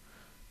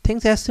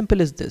 Things as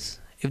simple as this.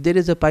 If there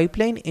is a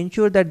pipeline,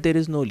 ensure that there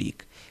is no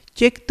leak.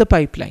 Check the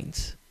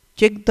pipelines.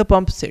 Check the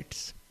pump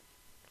sets.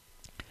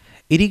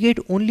 Irrigate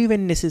only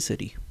when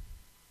necessary.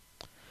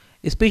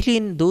 Especially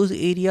in those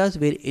areas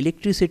where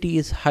electricity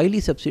is highly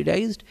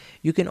subsidized,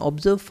 you can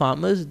observe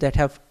farmers that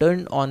have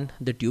turned on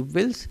the tube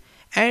wells,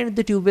 and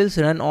the tube wells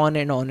run on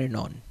and on and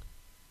on,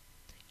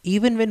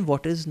 even when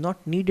water is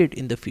not needed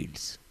in the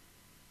fields.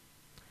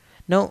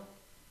 Now,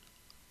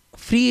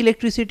 free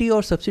electricity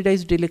or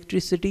subsidized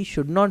electricity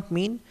should not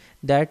mean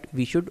that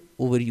we should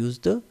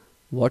overuse the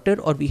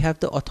water or we have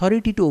the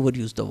authority to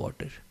overuse the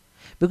water.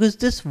 Because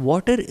this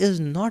water is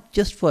not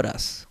just for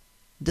us.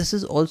 This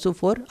is also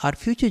for our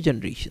future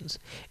generations.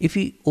 If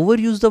we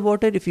overuse the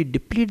water, if we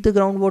deplete the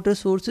groundwater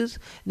sources,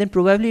 then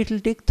probably it will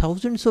take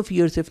thousands of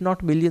years, if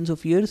not millions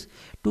of years,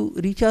 to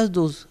recharge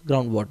those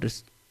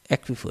groundwater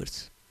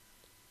aquifers.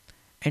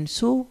 And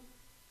so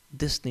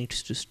this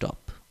needs to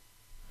stop.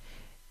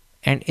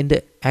 And in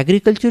the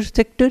agriculture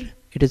sector,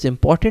 it is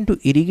important to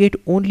irrigate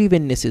only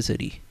when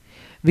necessary.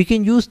 We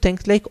can use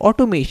things like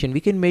automation.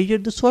 We can measure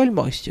the soil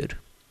moisture.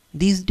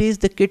 These days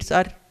the kits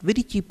are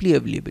very cheaply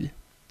available.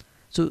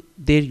 So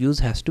their use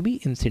has to be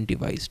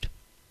incentivized.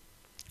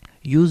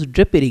 Use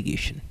drip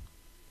irrigation.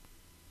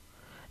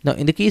 Now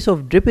in the case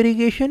of drip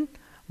irrigation,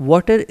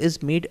 water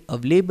is made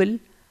available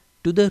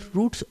to the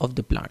roots of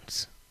the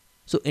plants.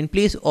 So in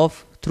place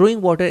of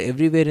throwing water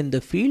everywhere in the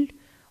field,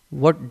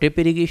 what drip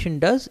irrigation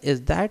does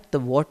is that the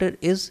water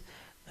is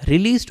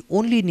released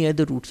only near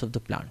the roots of the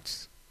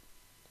plants.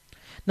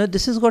 Now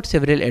this has got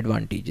several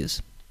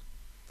advantages.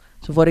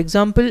 So for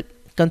example,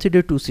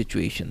 consider two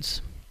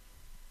situations.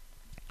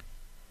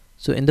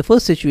 So in the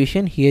first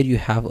situation, here you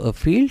have a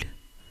field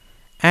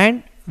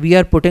and we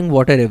are putting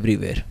water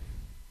everywhere.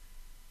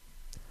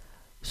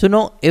 So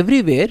now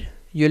everywhere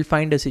you will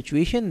find a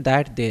situation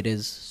that there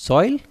is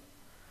soil.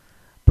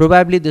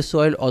 Probably the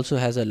soil also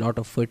has a lot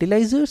of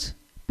fertilizers,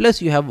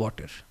 plus you have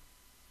water.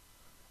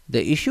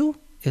 The issue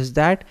is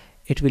that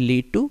it will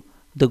lead to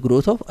the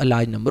growth of a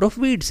large number of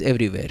weeds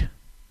everywhere,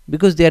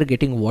 because they are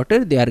getting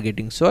water, they are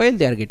getting soil,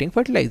 they are getting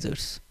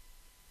fertilizers.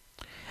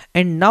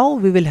 And now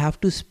we will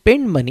have to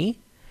spend money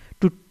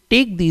to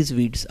take these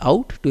weeds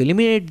out, to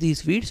eliminate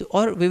these weeds,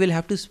 or we will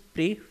have to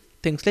spray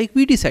things like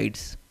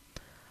weedicides,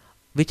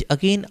 which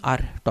again are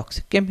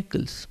toxic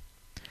chemicals.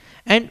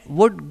 And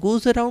what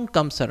goes around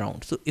comes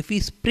around. So if we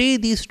spray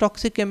these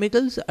toxic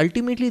chemicals,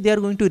 ultimately they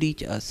are going to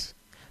reach us,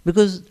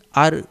 because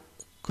our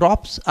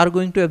crops are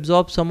going to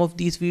absorb some of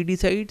these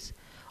weedicides,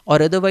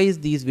 or otherwise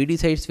these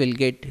weedicides will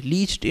get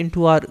leached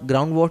into our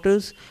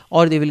groundwaters,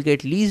 or they will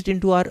get leached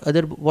into our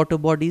other water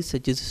bodies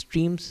such as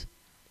streams,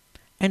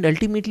 and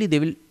ultimately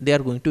they are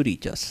going to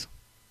reach us.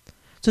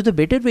 So the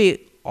better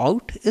way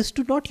out is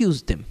to not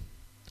use them.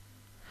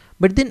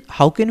 But then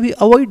how can we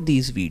avoid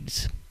these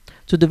weeds?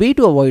 So the way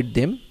to avoid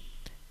them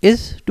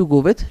is to go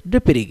with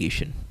drip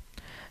irrigation.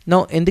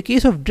 Now in the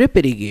case of drip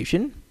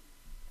irrigation,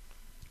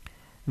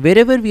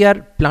 wherever we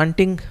are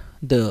planting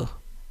the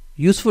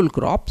useful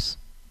crops,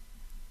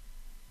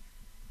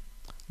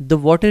 the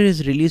water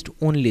is released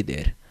only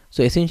there.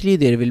 So essentially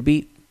there will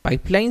be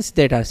pipelines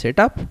that are set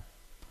up,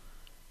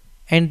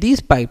 and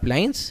these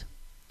pipelines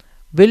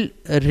will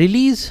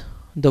release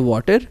the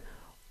water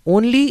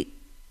only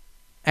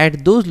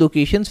at those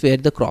locations where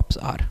the crops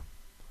are.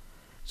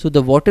 So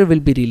the water will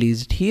be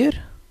released here,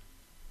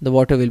 the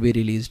water will be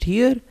released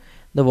here,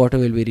 the water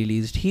will be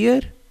released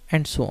here,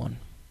 and so on.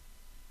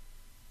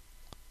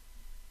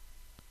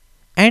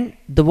 And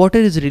the water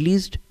is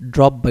released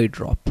drop by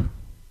drop,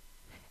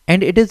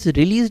 and it is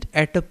released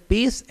at a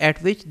pace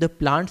at which the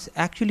plants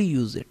actually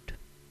use it.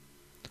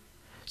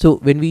 So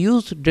when we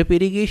use drip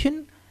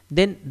irrigation,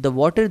 then the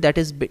water that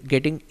is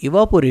getting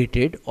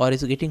evaporated or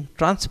is getting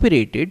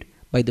transpirated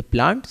by the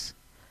plants,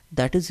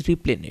 that is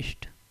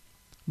replenished.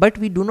 But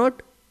we do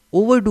not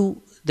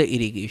overdo the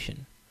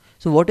irrigation.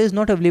 So water is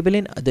not available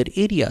in other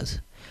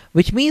areas,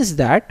 which means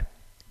that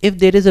if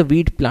there is a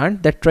weed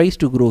plant that tries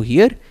to grow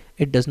here,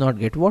 it does not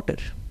get water.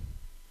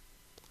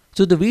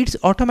 So the weeds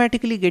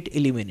automatically get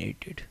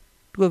eliminated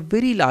to a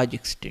very large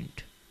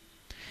extent.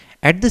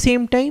 At the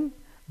same time,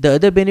 the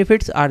other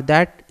benefits are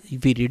that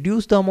we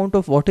reduce the amount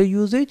of water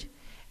usage,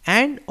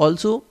 and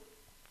also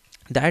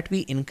that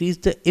we increase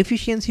the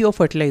efficiency of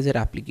fertilizer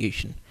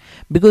application.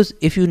 Because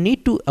if you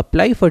need to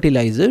apply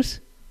fertilizers,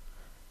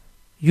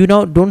 you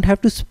now don't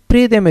have to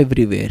spray them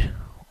everywhere.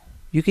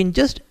 You can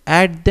just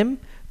add them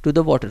to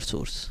the water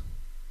source,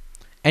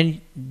 and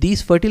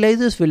these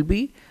fertilizers will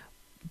be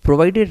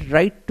provided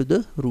right to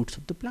the roots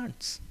of the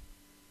plants.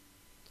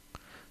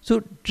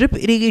 So drip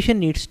irrigation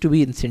needs to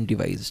be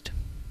incentivized.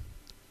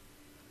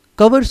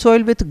 Cover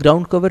soil with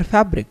ground cover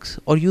fabrics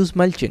or use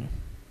mulching.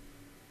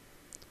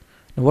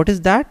 Now what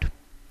is that?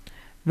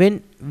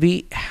 When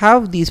we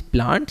have these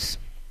plants,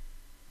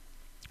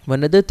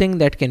 one other thing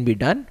that can be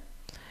done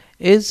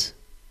is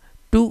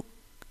to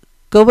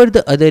cover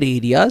the other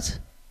areas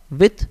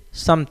with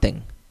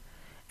something,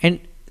 and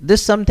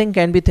this something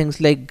can be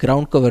things like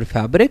ground cover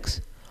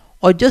fabrics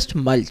or just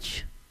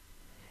mulch.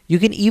 You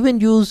can even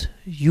use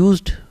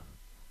used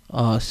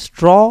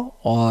straw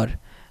or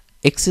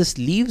excess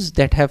leaves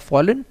that have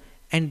fallen,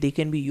 and they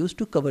can be used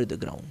to cover the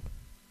ground.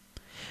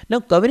 Now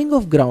covering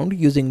of ground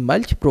using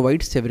mulch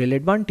provides several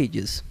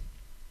advantages.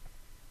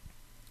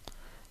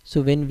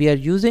 So when we are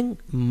using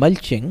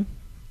mulching,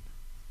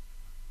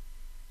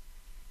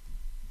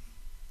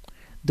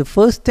 the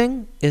first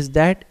thing is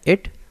that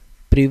it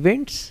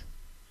prevents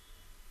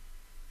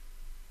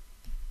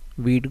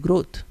weed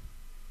growth.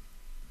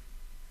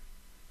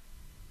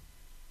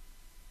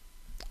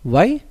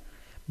 Why?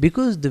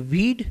 Because the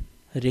weed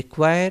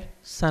require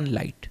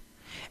sunlight,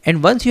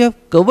 and once you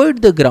have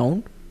covered the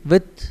ground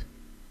with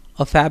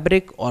a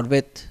fabric or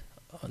with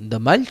the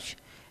mulch,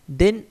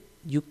 then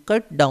you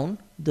cut down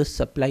the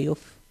supply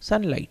of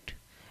sunlight,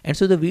 and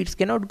so the weeds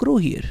cannot grow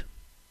here.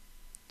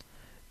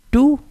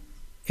 2.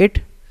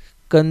 It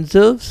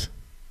conserves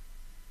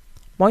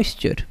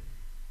moisture.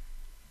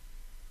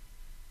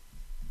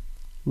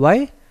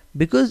 Why?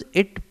 Because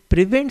it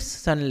prevents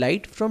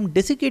sunlight from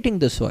desiccating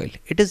the soil.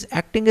 It is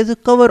acting as a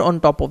cover on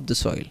top of the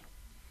soil.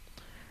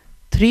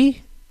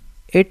 3.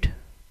 It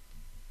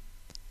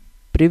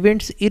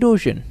prevents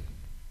erosion.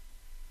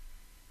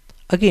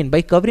 Again,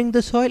 by covering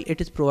the soil, it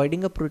is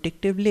providing a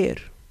protective layer.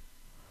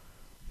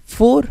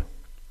 4.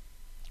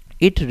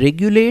 It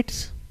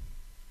regulates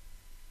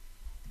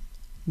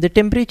the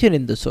temperature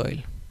in the soil.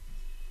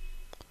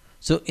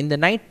 So in the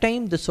night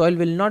time, the soil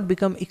will not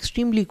become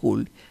extremely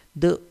cold.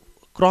 The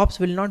crops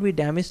will not be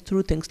damaged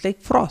through things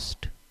like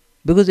frost,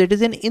 because it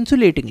is an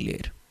insulating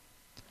layer.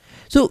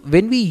 So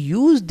when we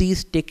use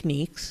these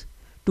techniques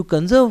to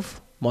conserve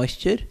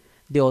moisture,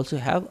 they also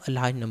have a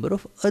large number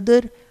of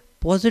other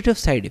positive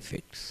side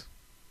effects.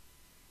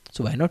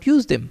 So why not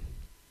use them?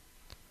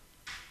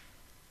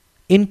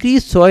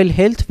 increase soil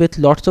health with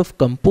lots of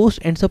compost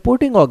and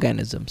supporting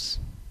organisms.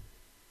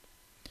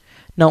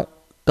 Now,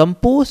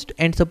 compost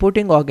and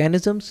supporting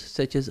organisms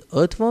such as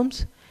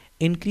earthworms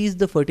increase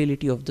the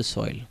fertility of the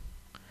soil,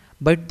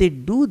 but they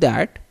do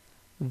that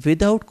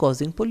without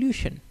causing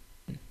pollution,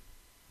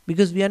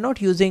 because we are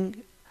not using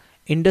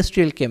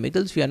industrial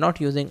chemicals, we are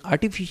not using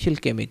artificial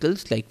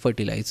chemicals like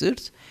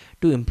fertilizers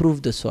to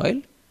improve the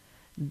soil.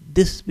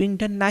 This is being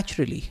done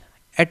naturally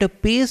at a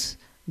pace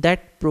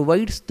that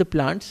provides the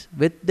plants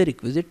with the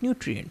requisite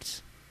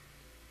nutrients.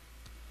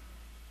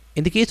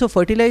 In the case of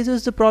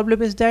fertilizers, the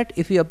problem is that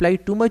if we apply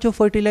too much of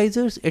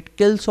fertilizers, it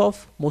kills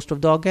off most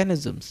of the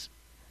organisms.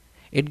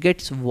 It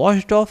gets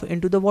washed off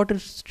into the water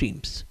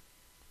streams.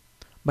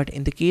 But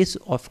in the case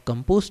of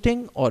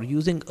composting or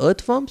using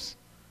earthworms,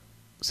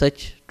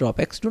 such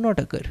drawbacks do not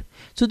occur.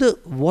 So the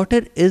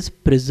water is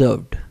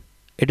preserved.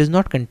 It is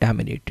not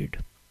contaminated.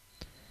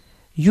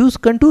 Use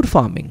contour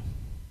farming.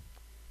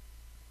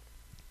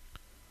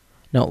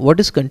 Now, what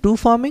is contour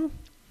farming?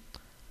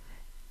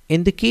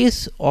 In the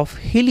case of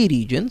hilly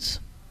regions,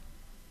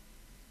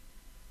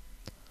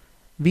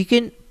 we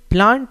can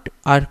plant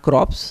our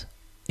crops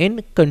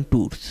in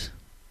contours.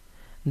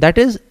 That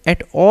is,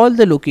 at all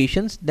the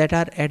locations that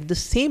are at the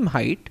same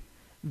height,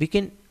 we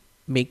can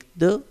make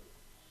the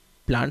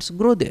plants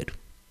grow there.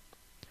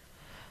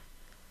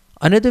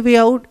 Another way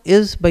out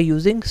is by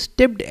using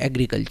stepped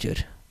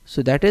agriculture.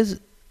 So that is,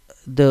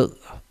 the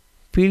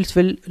fields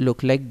will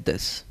look like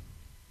this.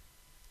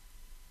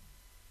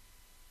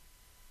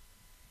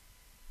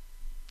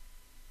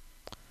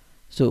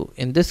 So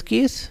in this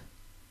case,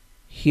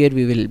 here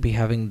we will be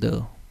having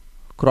the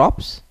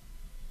crops,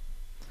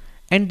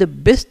 and the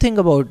best thing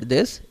about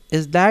this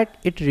is that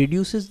it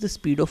reduces the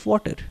speed of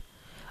water.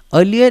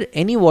 Earlier,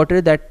 any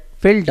water that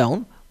fell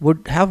down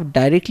would have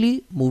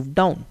directly moved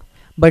down,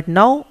 but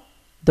now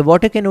the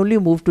water can only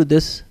move to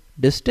this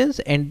distance,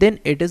 and then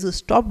it is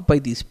stopped by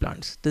these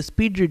plants. The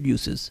speed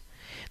reduces.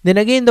 Then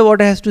again the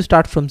water has to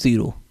start from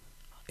zero.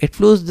 It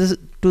flows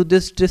to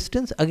this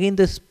distance, again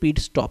the speed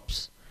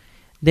stops.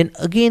 Then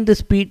again the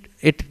speed,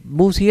 it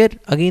moves here,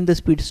 again the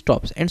speed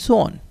stops, and so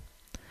on.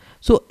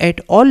 So at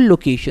all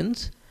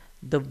locations,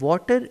 the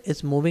water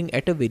is moving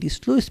at a very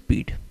slow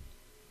speed.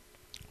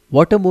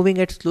 Water moving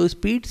at slow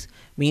speeds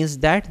means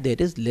that there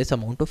is less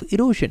amount of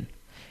erosion,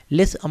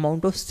 less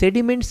amount of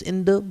sediments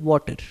in the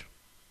water.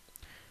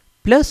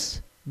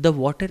 Plus, the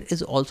water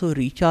is also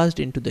recharged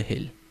into the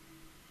hill.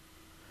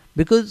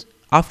 Because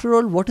after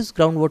all, what is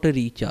groundwater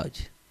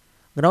recharge?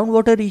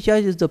 Groundwater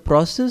recharge is the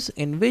process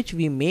in which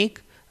we make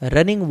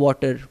running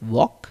water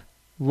walk,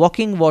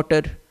 walking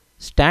water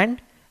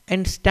stand,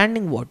 and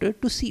standing water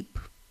to seep.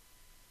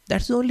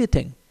 That's the only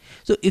thing.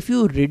 So if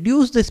you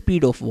reduce the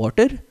speed of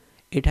water,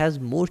 it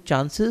has more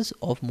chances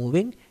of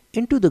moving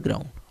into the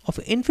ground, of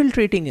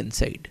infiltrating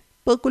inside,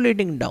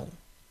 percolating down.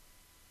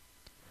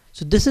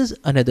 So this is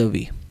another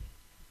way.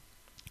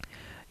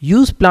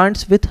 Use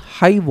plants with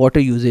high water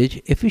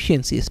usage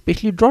efficiency,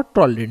 especially drought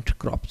tolerant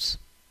crops.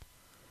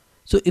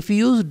 So if we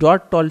use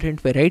drought tolerant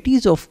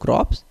varieties of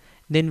crops,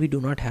 then we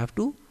do not have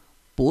to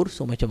pour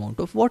so much amount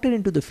of water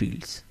into the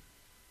fields.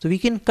 So we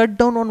can cut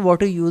down on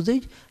water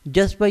usage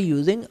just by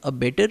using a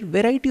better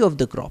variety of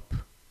the crop.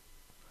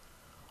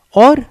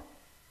 Or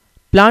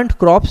plant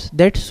crops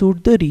that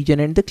suit the region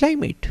and the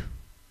climate.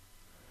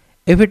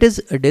 If it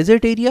is a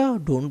desert area,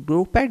 don't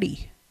grow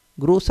paddy.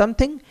 Grow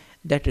something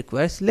that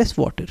requires less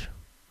water.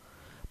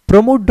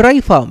 Promote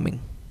dry farming,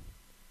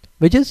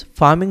 which is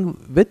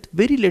farming with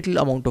very little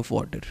amount of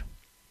water.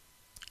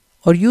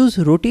 Or use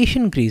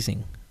rotation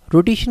grazing.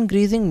 Rotation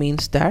grazing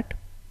means that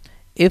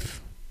if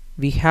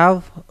we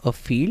have a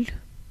field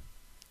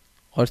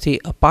or say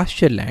a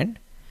pasture land,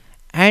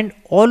 and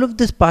all of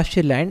this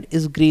pasture land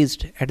is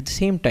grazed at the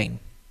same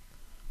time,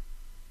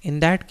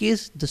 in that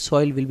case the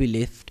soil will be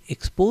left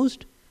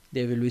exposed,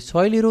 there will be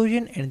soil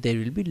erosion, and there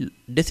will be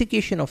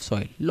desiccation of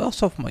soil,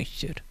 loss of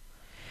moisture.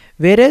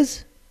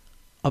 Whereas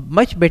a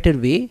much better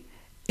way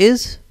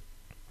is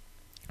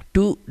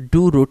to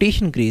do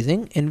rotation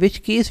grazing, in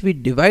which case we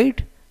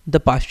divide the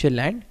pasture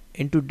land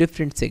into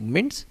different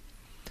segments,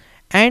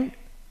 and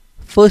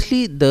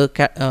firstly the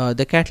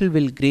cattle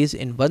will graze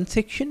in one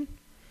section,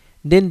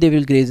 then they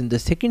will graze in the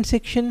second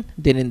section,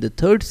 then in the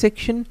third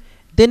section,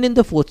 then in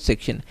the fourth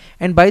section,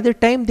 and by the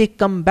time they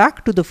come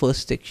back to the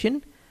first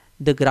section,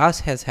 the grass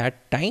has had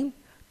time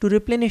to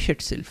replenish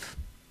itself.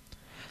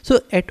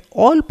 So at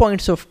all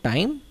points of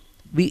time,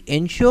 we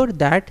ensure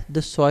that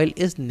the soil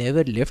is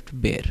never left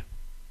bare.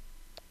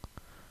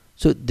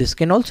 So this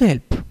can also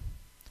help.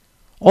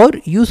 Or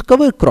use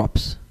cover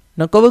crops.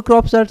 Now cover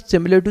crops are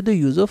similar to the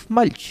use of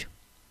mulch.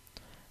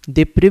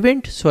 They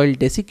prevent soil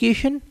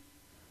desiccation,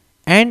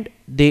 and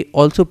they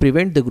also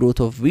prevent the growth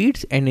of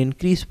weeds and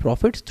increase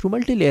profits through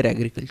multi-layer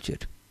agriculture.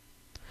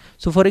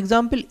 So for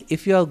example,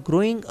 if you are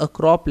growing a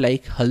crop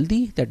like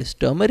haldi, that is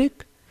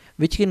turmeric,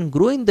 which can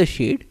grow in the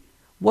shade,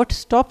 what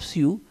stops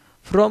you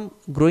from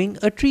growing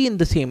a tree in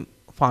the same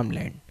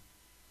farmland?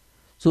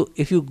 So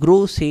if you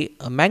grow say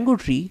a mango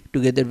tree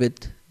together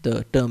with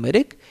the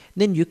turmeric,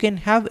 then you can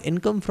have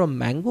income from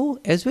mango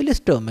as well as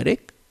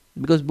turmeric,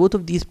 because both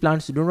of these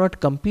plants do not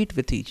compete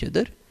with each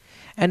other.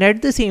 And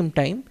at the same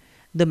time,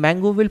 the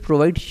mango will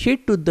provide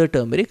shade to the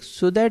turmeric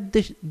so that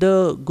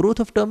the growth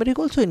of turmeric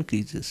also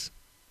increases.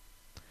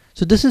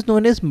 So this is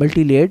known as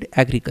multi-layered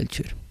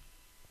agriculture.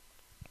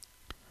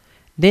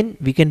 Then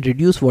we can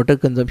reduce water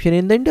consumption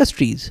in the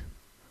industries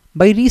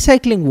by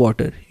recycling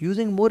water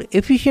using more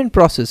efficient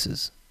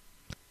processes.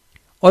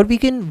 Or we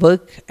can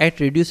work at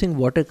reducing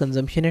water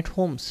consumption at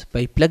homes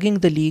by plugging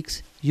the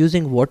leaks,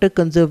 using water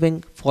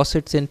conserving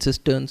faucets and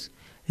cisterns,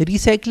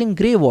 recycling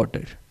grey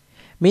water,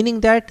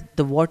 meaning that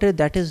the water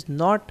that is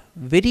not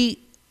very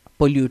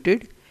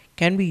polluted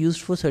can be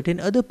used for certain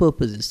other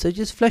purposes such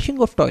as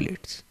flushing of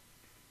toilets.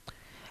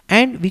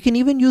 And we can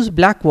even use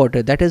black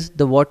water, that is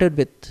the water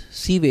with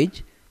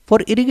sewage, for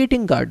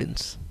irrigating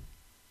gardens.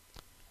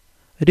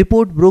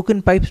 Report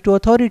broken pipes to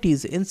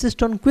authorities,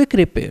 insist on quick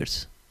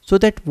repairs so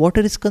that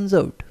water is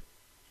conserved.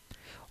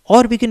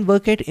 Or we can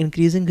work at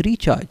increasing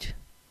recharge.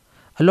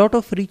 A lot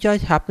of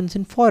recharge happens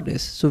in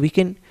forests, so we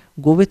can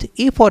go with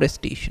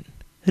afforestation,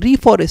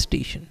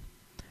 reforestation,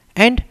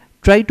 and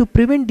try to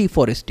prevent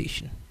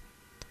deforestation.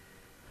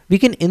 We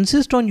can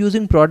insist on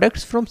using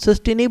products from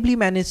sustainably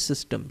managed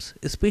systems,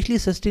 especially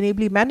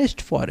sustainably managed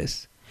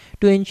forests,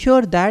 to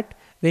ensure that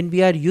when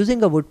we are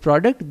using a wood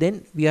product,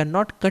 then we are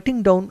not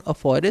cutting down a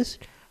forest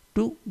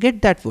to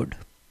get that wood.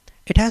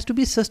 It has to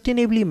be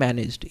sustainably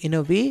managed in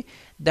a way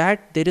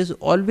that there is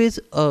always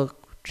a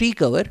tree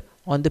cover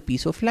on the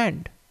piece of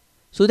land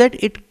so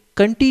that it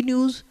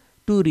continues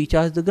to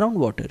recharge the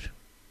groundwater.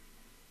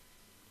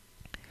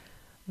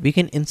 We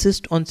can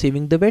insist on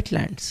saving the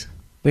wetlands.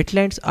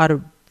 Wetlands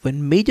are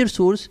one major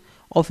source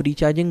of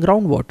recharging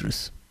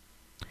groundwaters.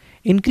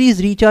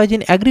 Increase recharge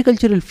in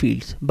agricultural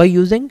fields by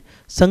using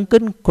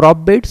sunken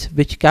crop beds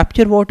which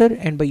capture water,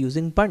 and by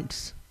using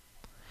bunds.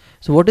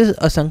 So what is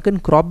a sunken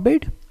crop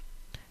bed?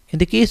 In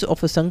the case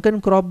of a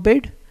sunken crop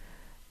bed,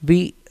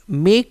 we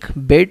make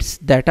beds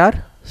that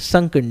are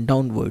sunken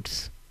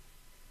downwards,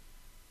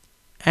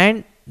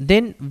 and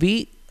then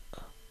we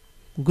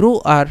grow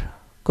our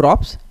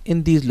crops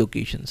in these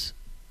locations.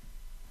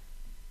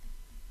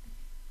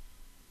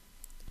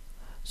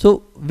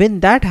 So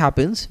when that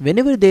happens,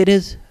 whenever there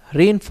is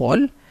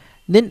rainfall,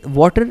 then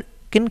water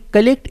can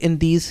collect in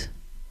these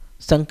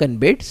sunken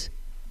beds,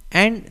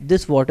 and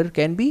this water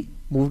can be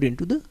moved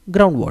into the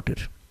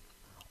groundwater.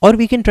 Or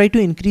we can try to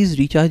increase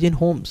recharge in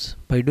homes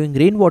by doing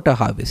rainwater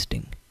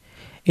harvesting.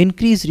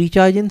 Increase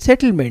recharge in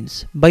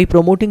settlements by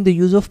promoting the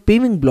use of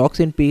paving blocks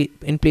in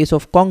place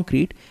of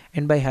concrete,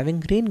 and by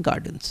having rain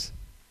gardens.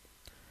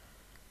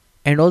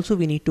 And also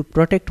we need to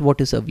protect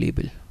what is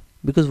available,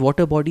 because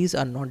water bodies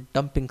are not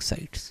dumping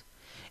sites.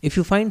 If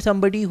you find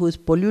somebody who is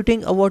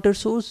polluting a water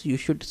source, you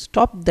should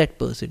stop that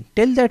person.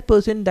 Tell that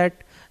person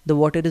that the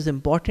water is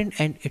important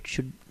and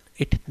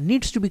it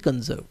needs to be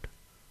conserved.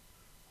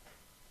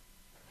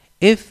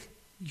 If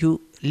you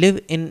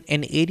live in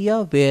an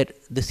area where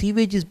the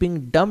sewage is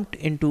being dumped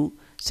into,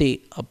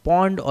 say, a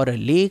pond or a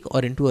lake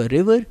or into a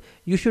river,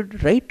 you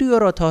should write to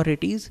your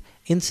authorities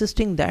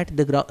insisting that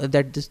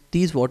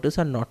these waters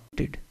are not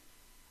treated.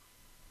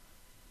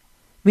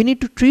 We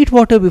need to treat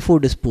water before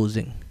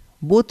disposing,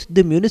 both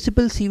the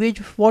municipal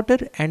sewage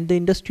water and the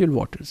industrial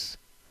waters.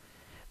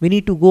 We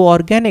need to go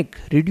organic,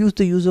 reduce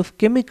the use of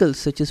chemicals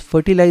such as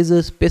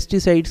fertilizers,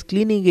 pesticides,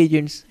 cleaning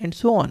agents, and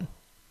so on,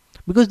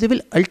 because they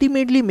will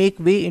ultimately make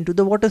way into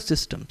the water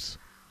systems.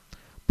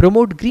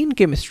 Promote green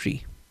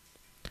chemistry.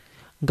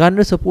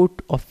 Garner support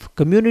of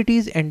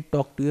communities and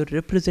talk to your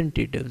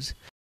representatives.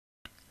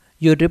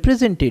 Your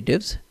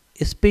representatives,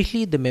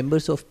 especially the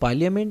members of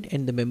parliament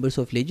and the members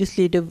of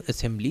legislative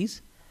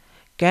assemblies,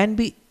 can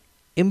be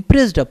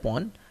impressed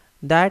upon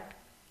that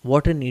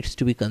water needs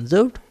to be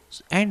conserved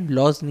and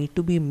laws need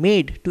to be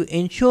made to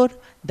ensure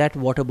that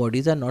water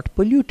bodies are not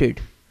polluted,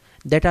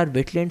 that our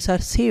wetlands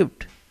are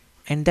saved,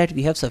 and that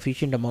we have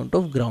sufficient amount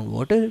of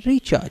groundwater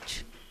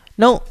recharge.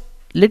 Now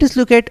let us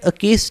look at a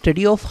case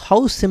study of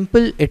how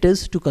simple it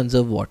is to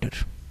conserve water.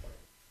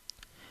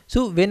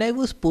 So when I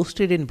was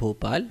posted in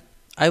Bhopal,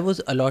 I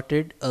was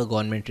allotted a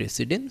government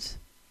residence,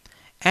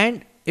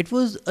 and it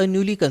was a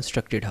newly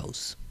constructed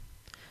house.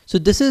 So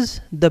this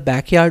is the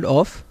backyard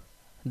of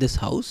this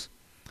house,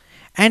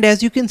 and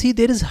as you can see,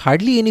 there is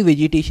hardly any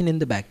vegetation in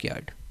the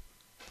backyard.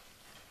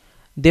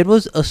 There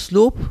was a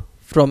slope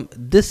from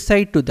this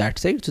side to that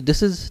side, so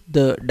this is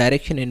the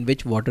direction in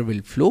which water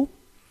will flow,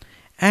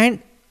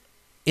 and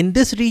in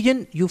this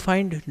region you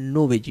find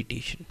no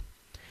vegetation,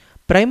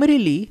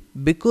 primarily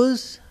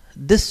because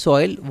this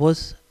soil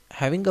was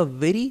having a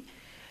very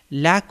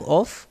lack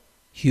of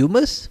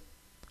humus,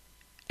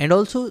 and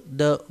also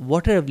the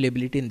water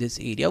availability in this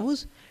area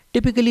was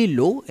typically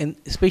low,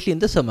 especially in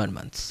the summer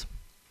months.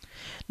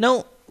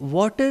 Now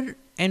water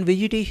and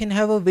vegetation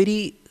have a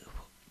very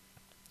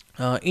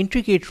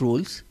intricate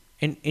roles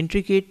and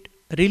intricate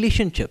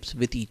relationships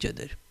with each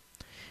other.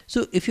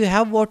 So if you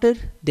have water,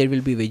 there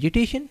will be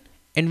vegetation,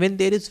 and when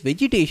there is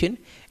vegetation,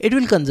 it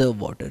will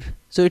conserve water,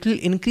 so it will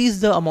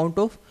increase the amount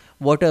of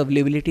water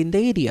availability in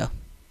the area.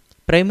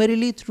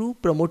 primarily through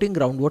promoting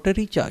groundwater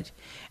recharge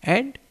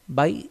and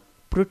by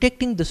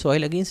protecting the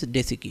soil against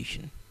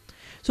desiccation.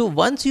 So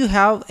once you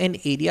have an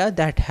area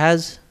that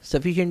has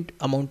sufficient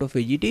amount of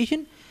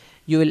vegetation,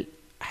 you will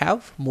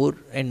have more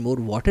and more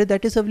water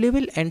that is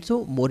available, and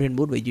so more and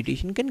more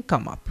vegetation can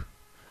come up.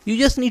 You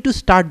just need to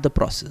start the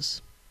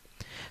process.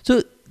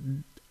 So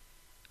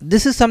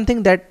this is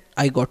something that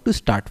I got to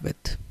start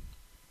with.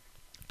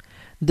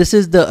 This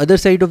is the other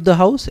side of the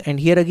house, and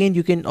here again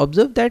you can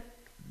observe that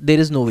there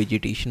is no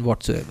vegetation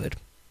whatsoever.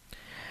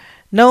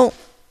 Now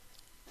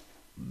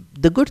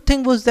the good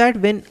thing was that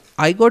when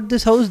I got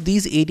this house,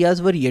 these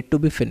areas were yet to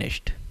be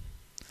finished.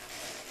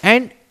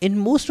 And in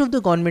most of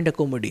the government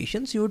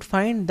accommodations, you would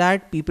find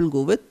that people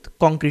go with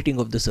concreting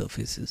of the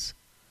surfaces.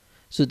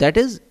 So that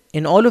is,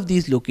 in all of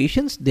these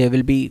locations, there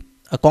will be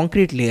a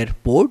concrete layer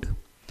poured,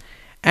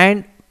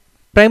 and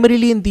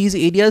primarily in these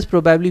areas,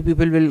 probably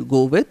people will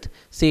go with,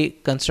 say,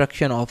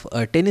 construction of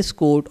a tennis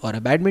court or a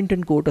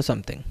badminton court or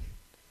something.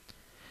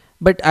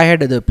 But I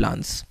had other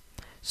plans.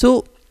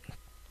 So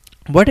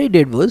what I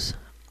did was,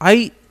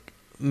 I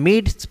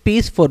made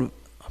space for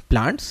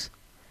plants,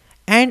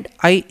 and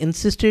I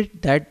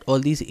insisted that all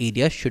these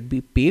areas should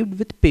be paved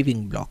with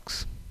paving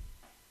blocks.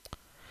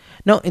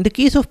 Now in the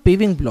case of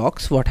paving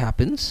blocks, what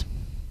happens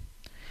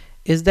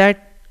is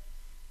that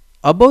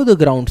above the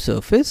ground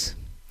surface,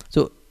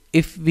 so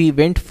if we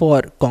went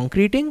for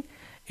concreting,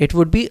 it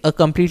would be a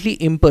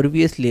completely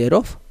impervious layer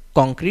of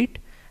concrete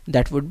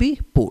that would be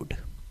poured.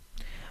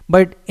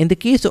 But in the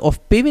case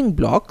of paving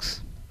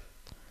blocks,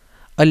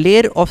 a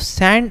layer of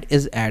sand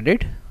is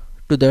added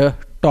to the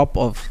top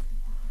of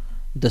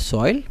the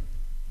soil,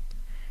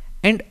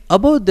 and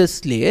above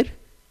this layer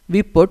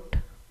we put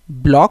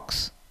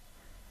blocks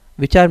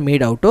which are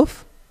made out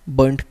of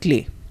burnt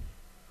clay.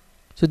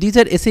 So these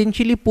are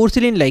essentially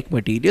porcelain like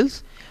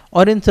materials,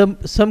 or in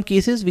some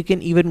cases we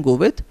can even go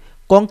with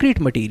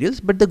concrete materials.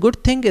 But the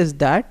good thing is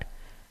that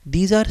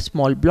these are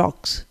small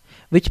blocks,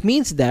 which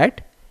means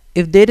that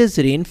if there is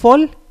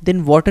rainfall,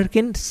 then water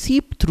can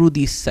seep through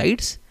these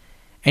sides.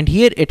 And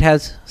here it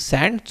has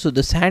sand, so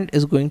the sand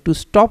is going to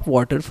stop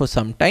water for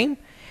some time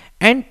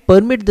and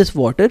permit this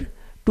water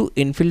to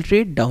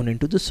infiltrate down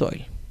into the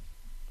soil.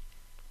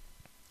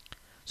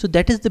 So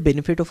that is the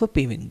benefit of a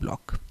paving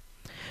block.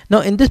 Now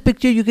in this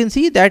picture you can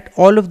see that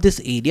all of this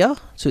area,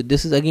 so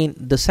this is again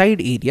the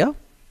side area,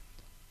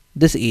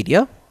 this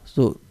area,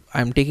 so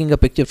I am taking a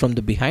picture from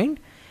the behind,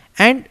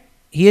 and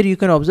here you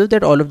can observe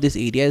that all of this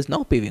area is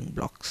now paving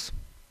blocks.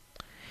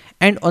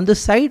 And on the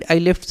side I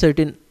left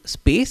certain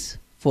space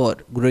for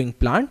growing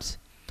plants,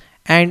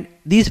 and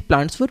these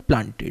plants were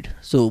planted.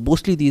 So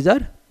mostly these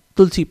are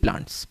tulsi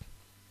plants.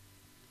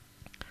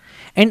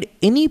 And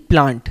any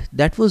plant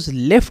that was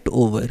left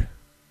over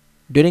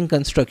during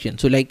construction,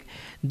 so like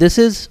this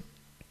is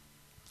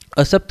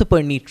a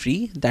Saptaparni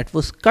tree that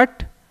was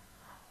cut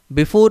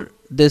before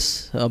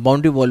this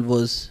boundary wall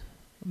was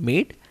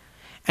made,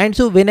 and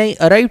so when I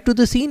arrived to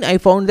the scene, I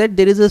found that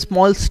there is a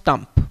small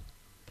stump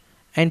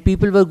and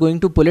people were going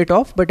to pull it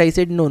off, but I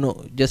said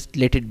no, just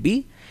let it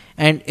be,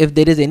 and if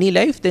there is any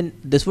life, then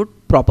this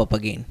would prop up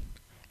again.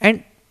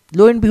 And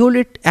lo and behold,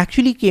 it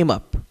actually came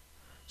up.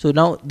 So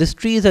now this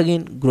tree is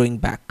again growing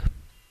back.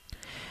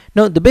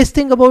 Now the best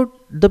thing about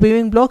the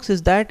paving blocks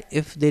is that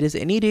if there is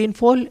any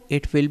rainfall,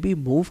 it will be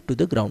moved to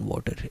the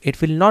groundwater. It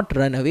will not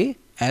run away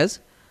as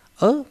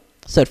a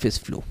surface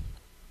flow.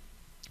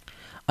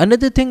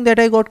 Another thing that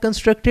I got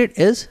constructed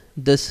is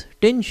this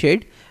tin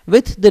shed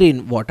with the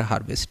rainwater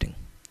harvesting.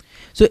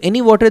 So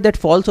any water that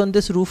falls on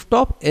this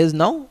rooftop is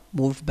now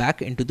moved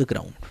back into the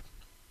ground.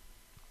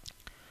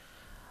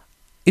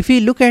 If we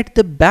look at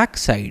the back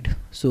side,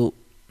 so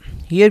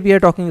here we are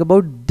talking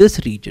about this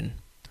region.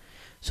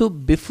 So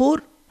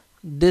before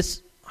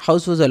this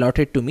house was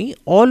allotted to me,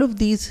 all of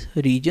these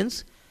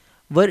regions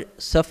were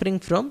suffering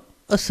from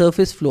a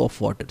surface flow of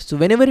water. So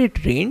whenever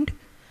it rained,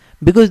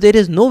 because there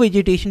is no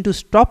vegetation to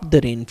stop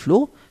the rain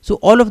flow, so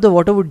all of the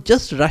water would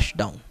just rush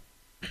down.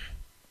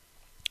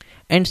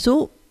 And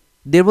so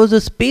there was a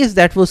space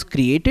that was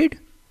created.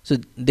 So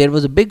there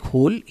was a big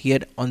hole here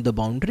on the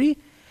boundary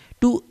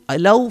to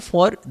allow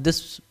for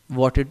this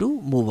water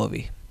to move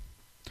away.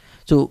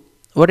 So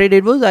what I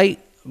did was I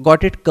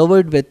got it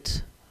covered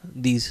with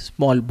these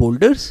small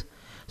boulders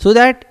so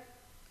that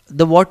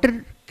the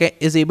water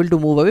is able to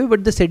move away,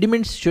 but the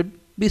sediments should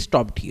be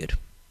stopped here.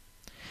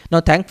 Now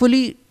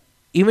thankfully,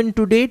 even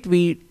to date,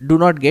 we do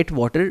not get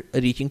water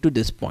reaching to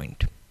this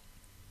point.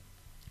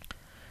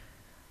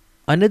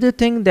 Another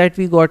thing that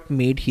we got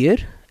made here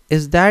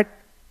is that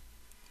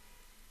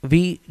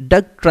we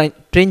dug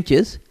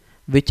trenches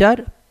which are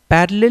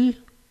parallel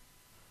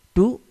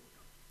to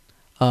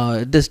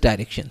this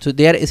direction. So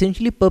they are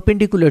essentially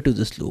perpendicular to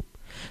the slope.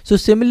 So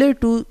similar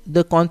to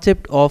the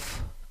concept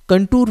of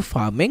contour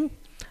farming.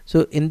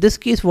 So in this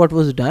case, what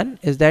was done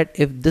is that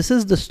if this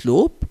is the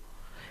slope,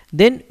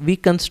 then we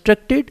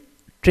constructed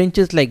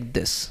trenches like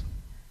this.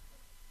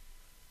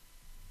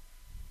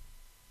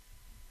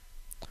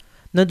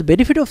 Now the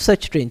benefit of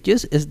such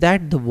trenches is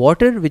that the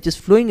water which is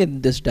flowing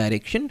in this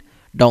direction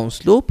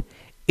downslope,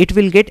 it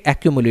will get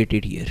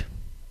accumulated here.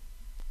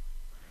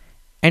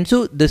 And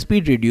so the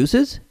speed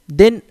reduces.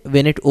 Then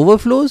when it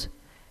overflows,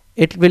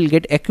 it will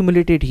get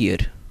accumulated here.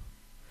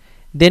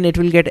 Then it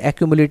will get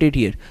accumulated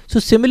here. So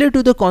similar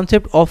to the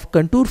concept of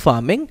contour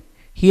farming,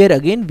 here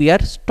again we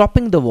are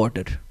stopping the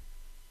water.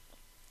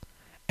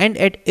 And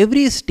at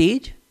every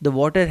stage, the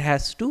water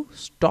has to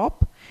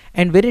stop.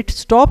 And when it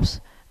stops,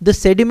 the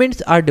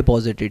sediments are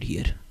deposited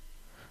here.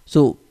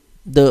 So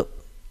the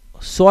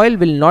soil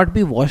will not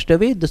be washed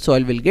away. The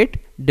soil will get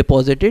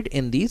deposited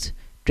in these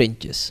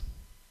trenches.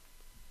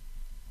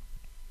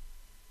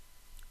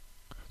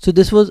 So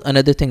this was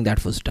another thing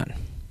that was done.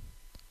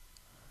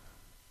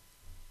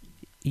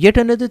 Yet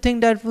another thing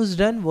that was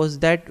done was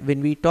that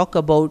when we talk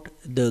about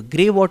the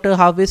grey water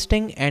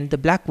harvesting and the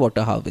black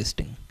water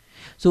harvesting,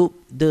 so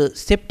the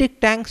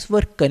septic tanks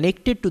were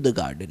connected to the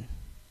garden.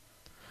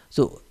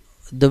 So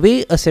the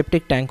way a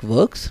septic tank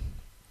works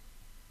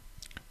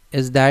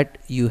is that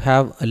you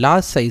have a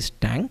large sized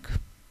tank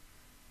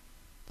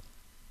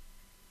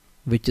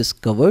which is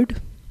covered,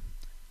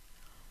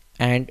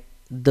 and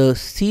the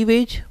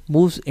sewage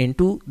moves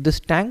into this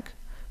tank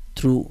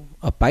through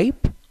a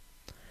pipe,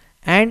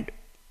 and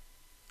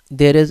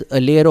there is a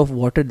layer of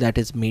water that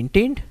is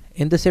maintained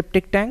in the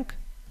septic tank.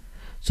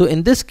 So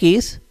in this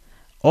case,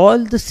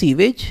 all the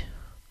sewage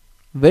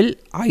will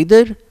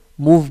either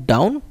move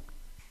down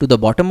to the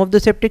bottom of the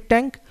septic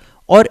tank,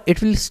 or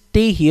it will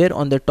stay here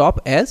on the top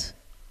as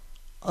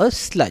a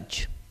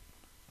sludge.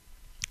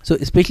 So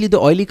especially the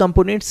oily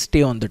components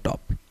stay on the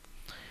top.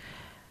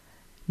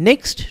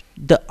 Next,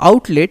 the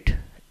outlet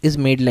is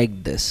made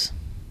like this.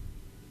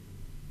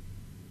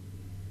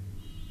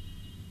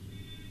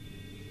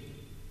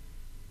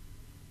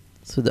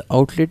 So the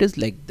outlet is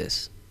like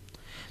this.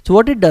 So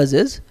what it does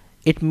is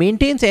it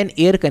maintains an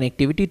air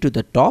connectivity to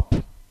the top.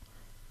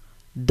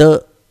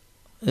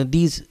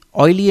 These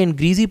oily and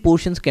greasy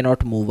portions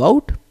cannot move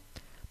out.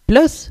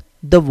 Plus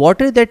the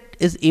water that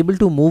is able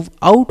to move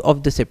out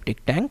of the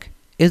septic tank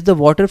is the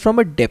water from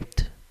a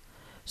depth.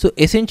 So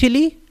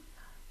essentially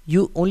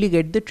you only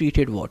get the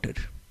treated water,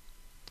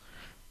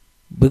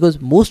 because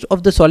most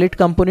of the solid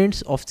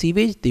components of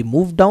sewage, they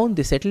move down,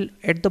 they settle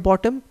at the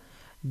bottom.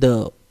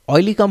 The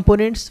oily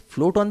components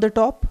float on the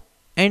top,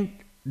 and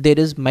there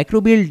is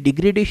microbial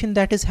degradation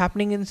that is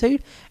happening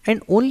inside,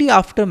 and only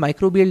after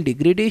microbial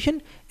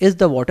degradation is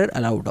the water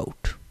allowed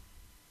out.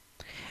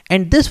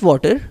 And this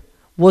water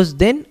was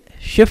then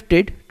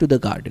shifted to the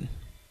garden.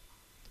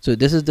 So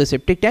this is the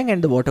septic tank,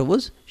 and the water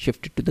was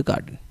shifted to the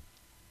garden.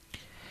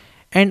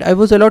 And I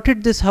was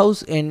allotted this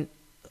house in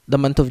the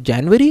month of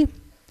January,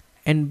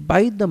 and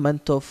by the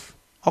month of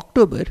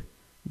October,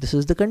 this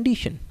is the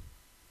condition.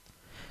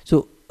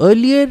 So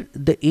earlier,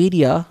 the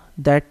area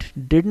that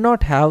did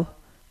not have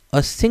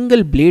a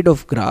single blade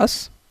of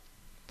grass,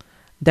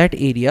 that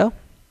area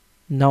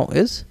now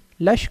is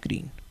lush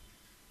green.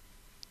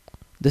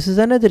 This is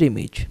another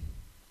image.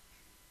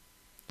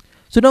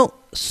 So now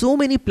so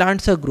many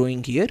plants are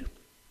growing here,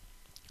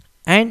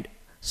 and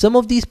some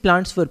of these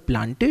plants were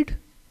planted.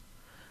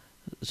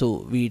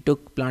 So we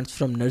took plants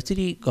from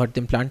nursery, got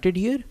them planted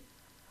here,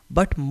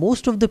 but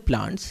most of the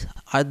plants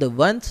are the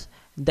ones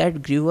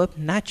that grew up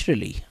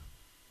naturally,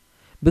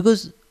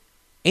 because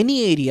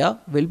any area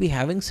will be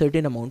having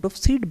certain amount of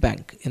seed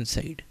bank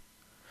inside,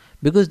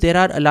 because there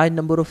are a large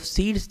number of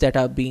seeds that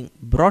are being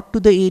brought to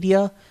the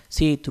area,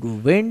 say through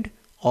wind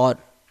or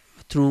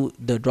through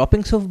the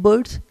droppings of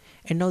birds,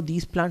 and now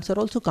these plants are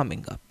also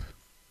coming up.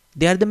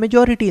 They are the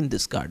majority in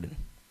this garden.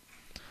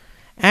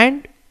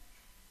 And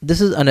this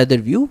is another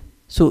view.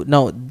 So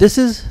now this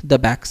is the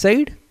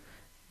backside,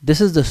 this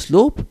is the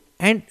slope,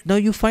 and now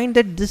you find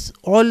that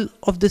all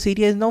of this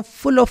area is now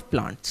full of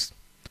plants.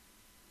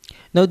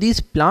 Now these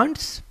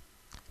plants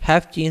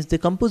have changed the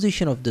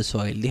composition of the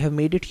soil. They have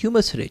made it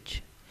humus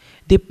rich.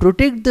 They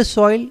protect the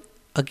soil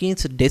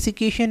against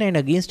desiccation and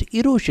against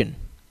erosion,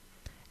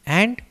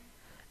 and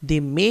they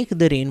make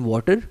the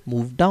rainwater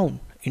move down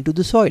into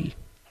the soil.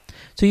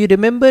 So you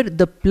remember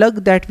the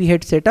plug that we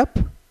had set up?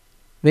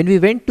 When we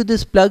went to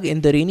this plug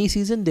in the rainy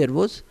season, there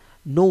was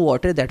no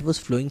water that was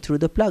flowing through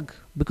the plug,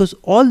 because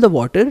all the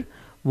water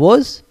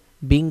was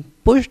being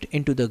pushed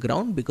into the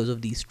ground because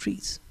of these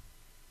trees,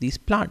 these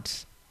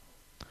plants.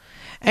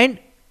 And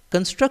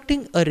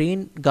constructing a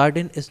rain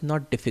garden is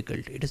not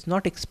difficult. It is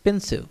not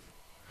expensive.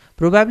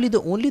 Probably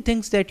the only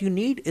things that you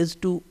need is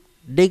to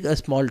dig a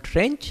small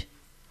trench,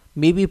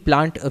 maybe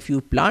plant a few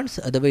plants,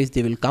 otherwise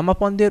they will come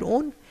up on their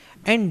own,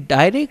 and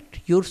direct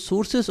your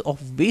sources of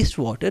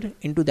wastewater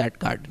into that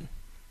garden.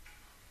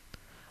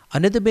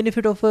 Another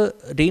benefit of a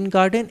rain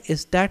garden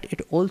is that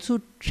it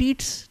also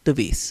treats the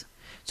waste.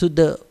 So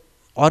the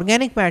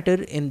organic matter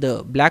in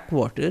the black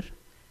water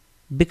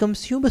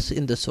becomes humus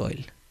in the soil.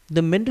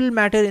 The mineral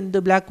matter in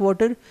the black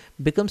water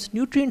becomes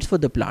nutrients for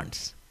the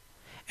plants.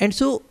 And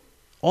so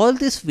all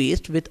this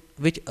waste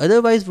which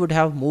otherwise would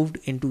have moved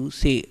into,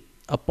 say,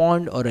 a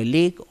pond or a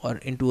lake or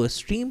into a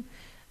stream,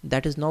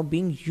 that is now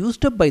being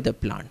used up by the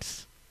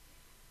plants.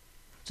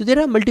 So there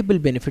are multiple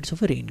benefits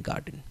of a rain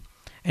garden,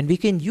 and we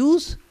can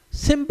use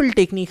simple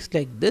techniques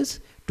like this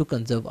to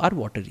conserve our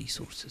water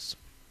resources.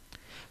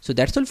 So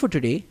that's all for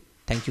today.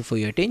 Thank you for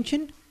your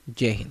attention.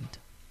 Jai Hind.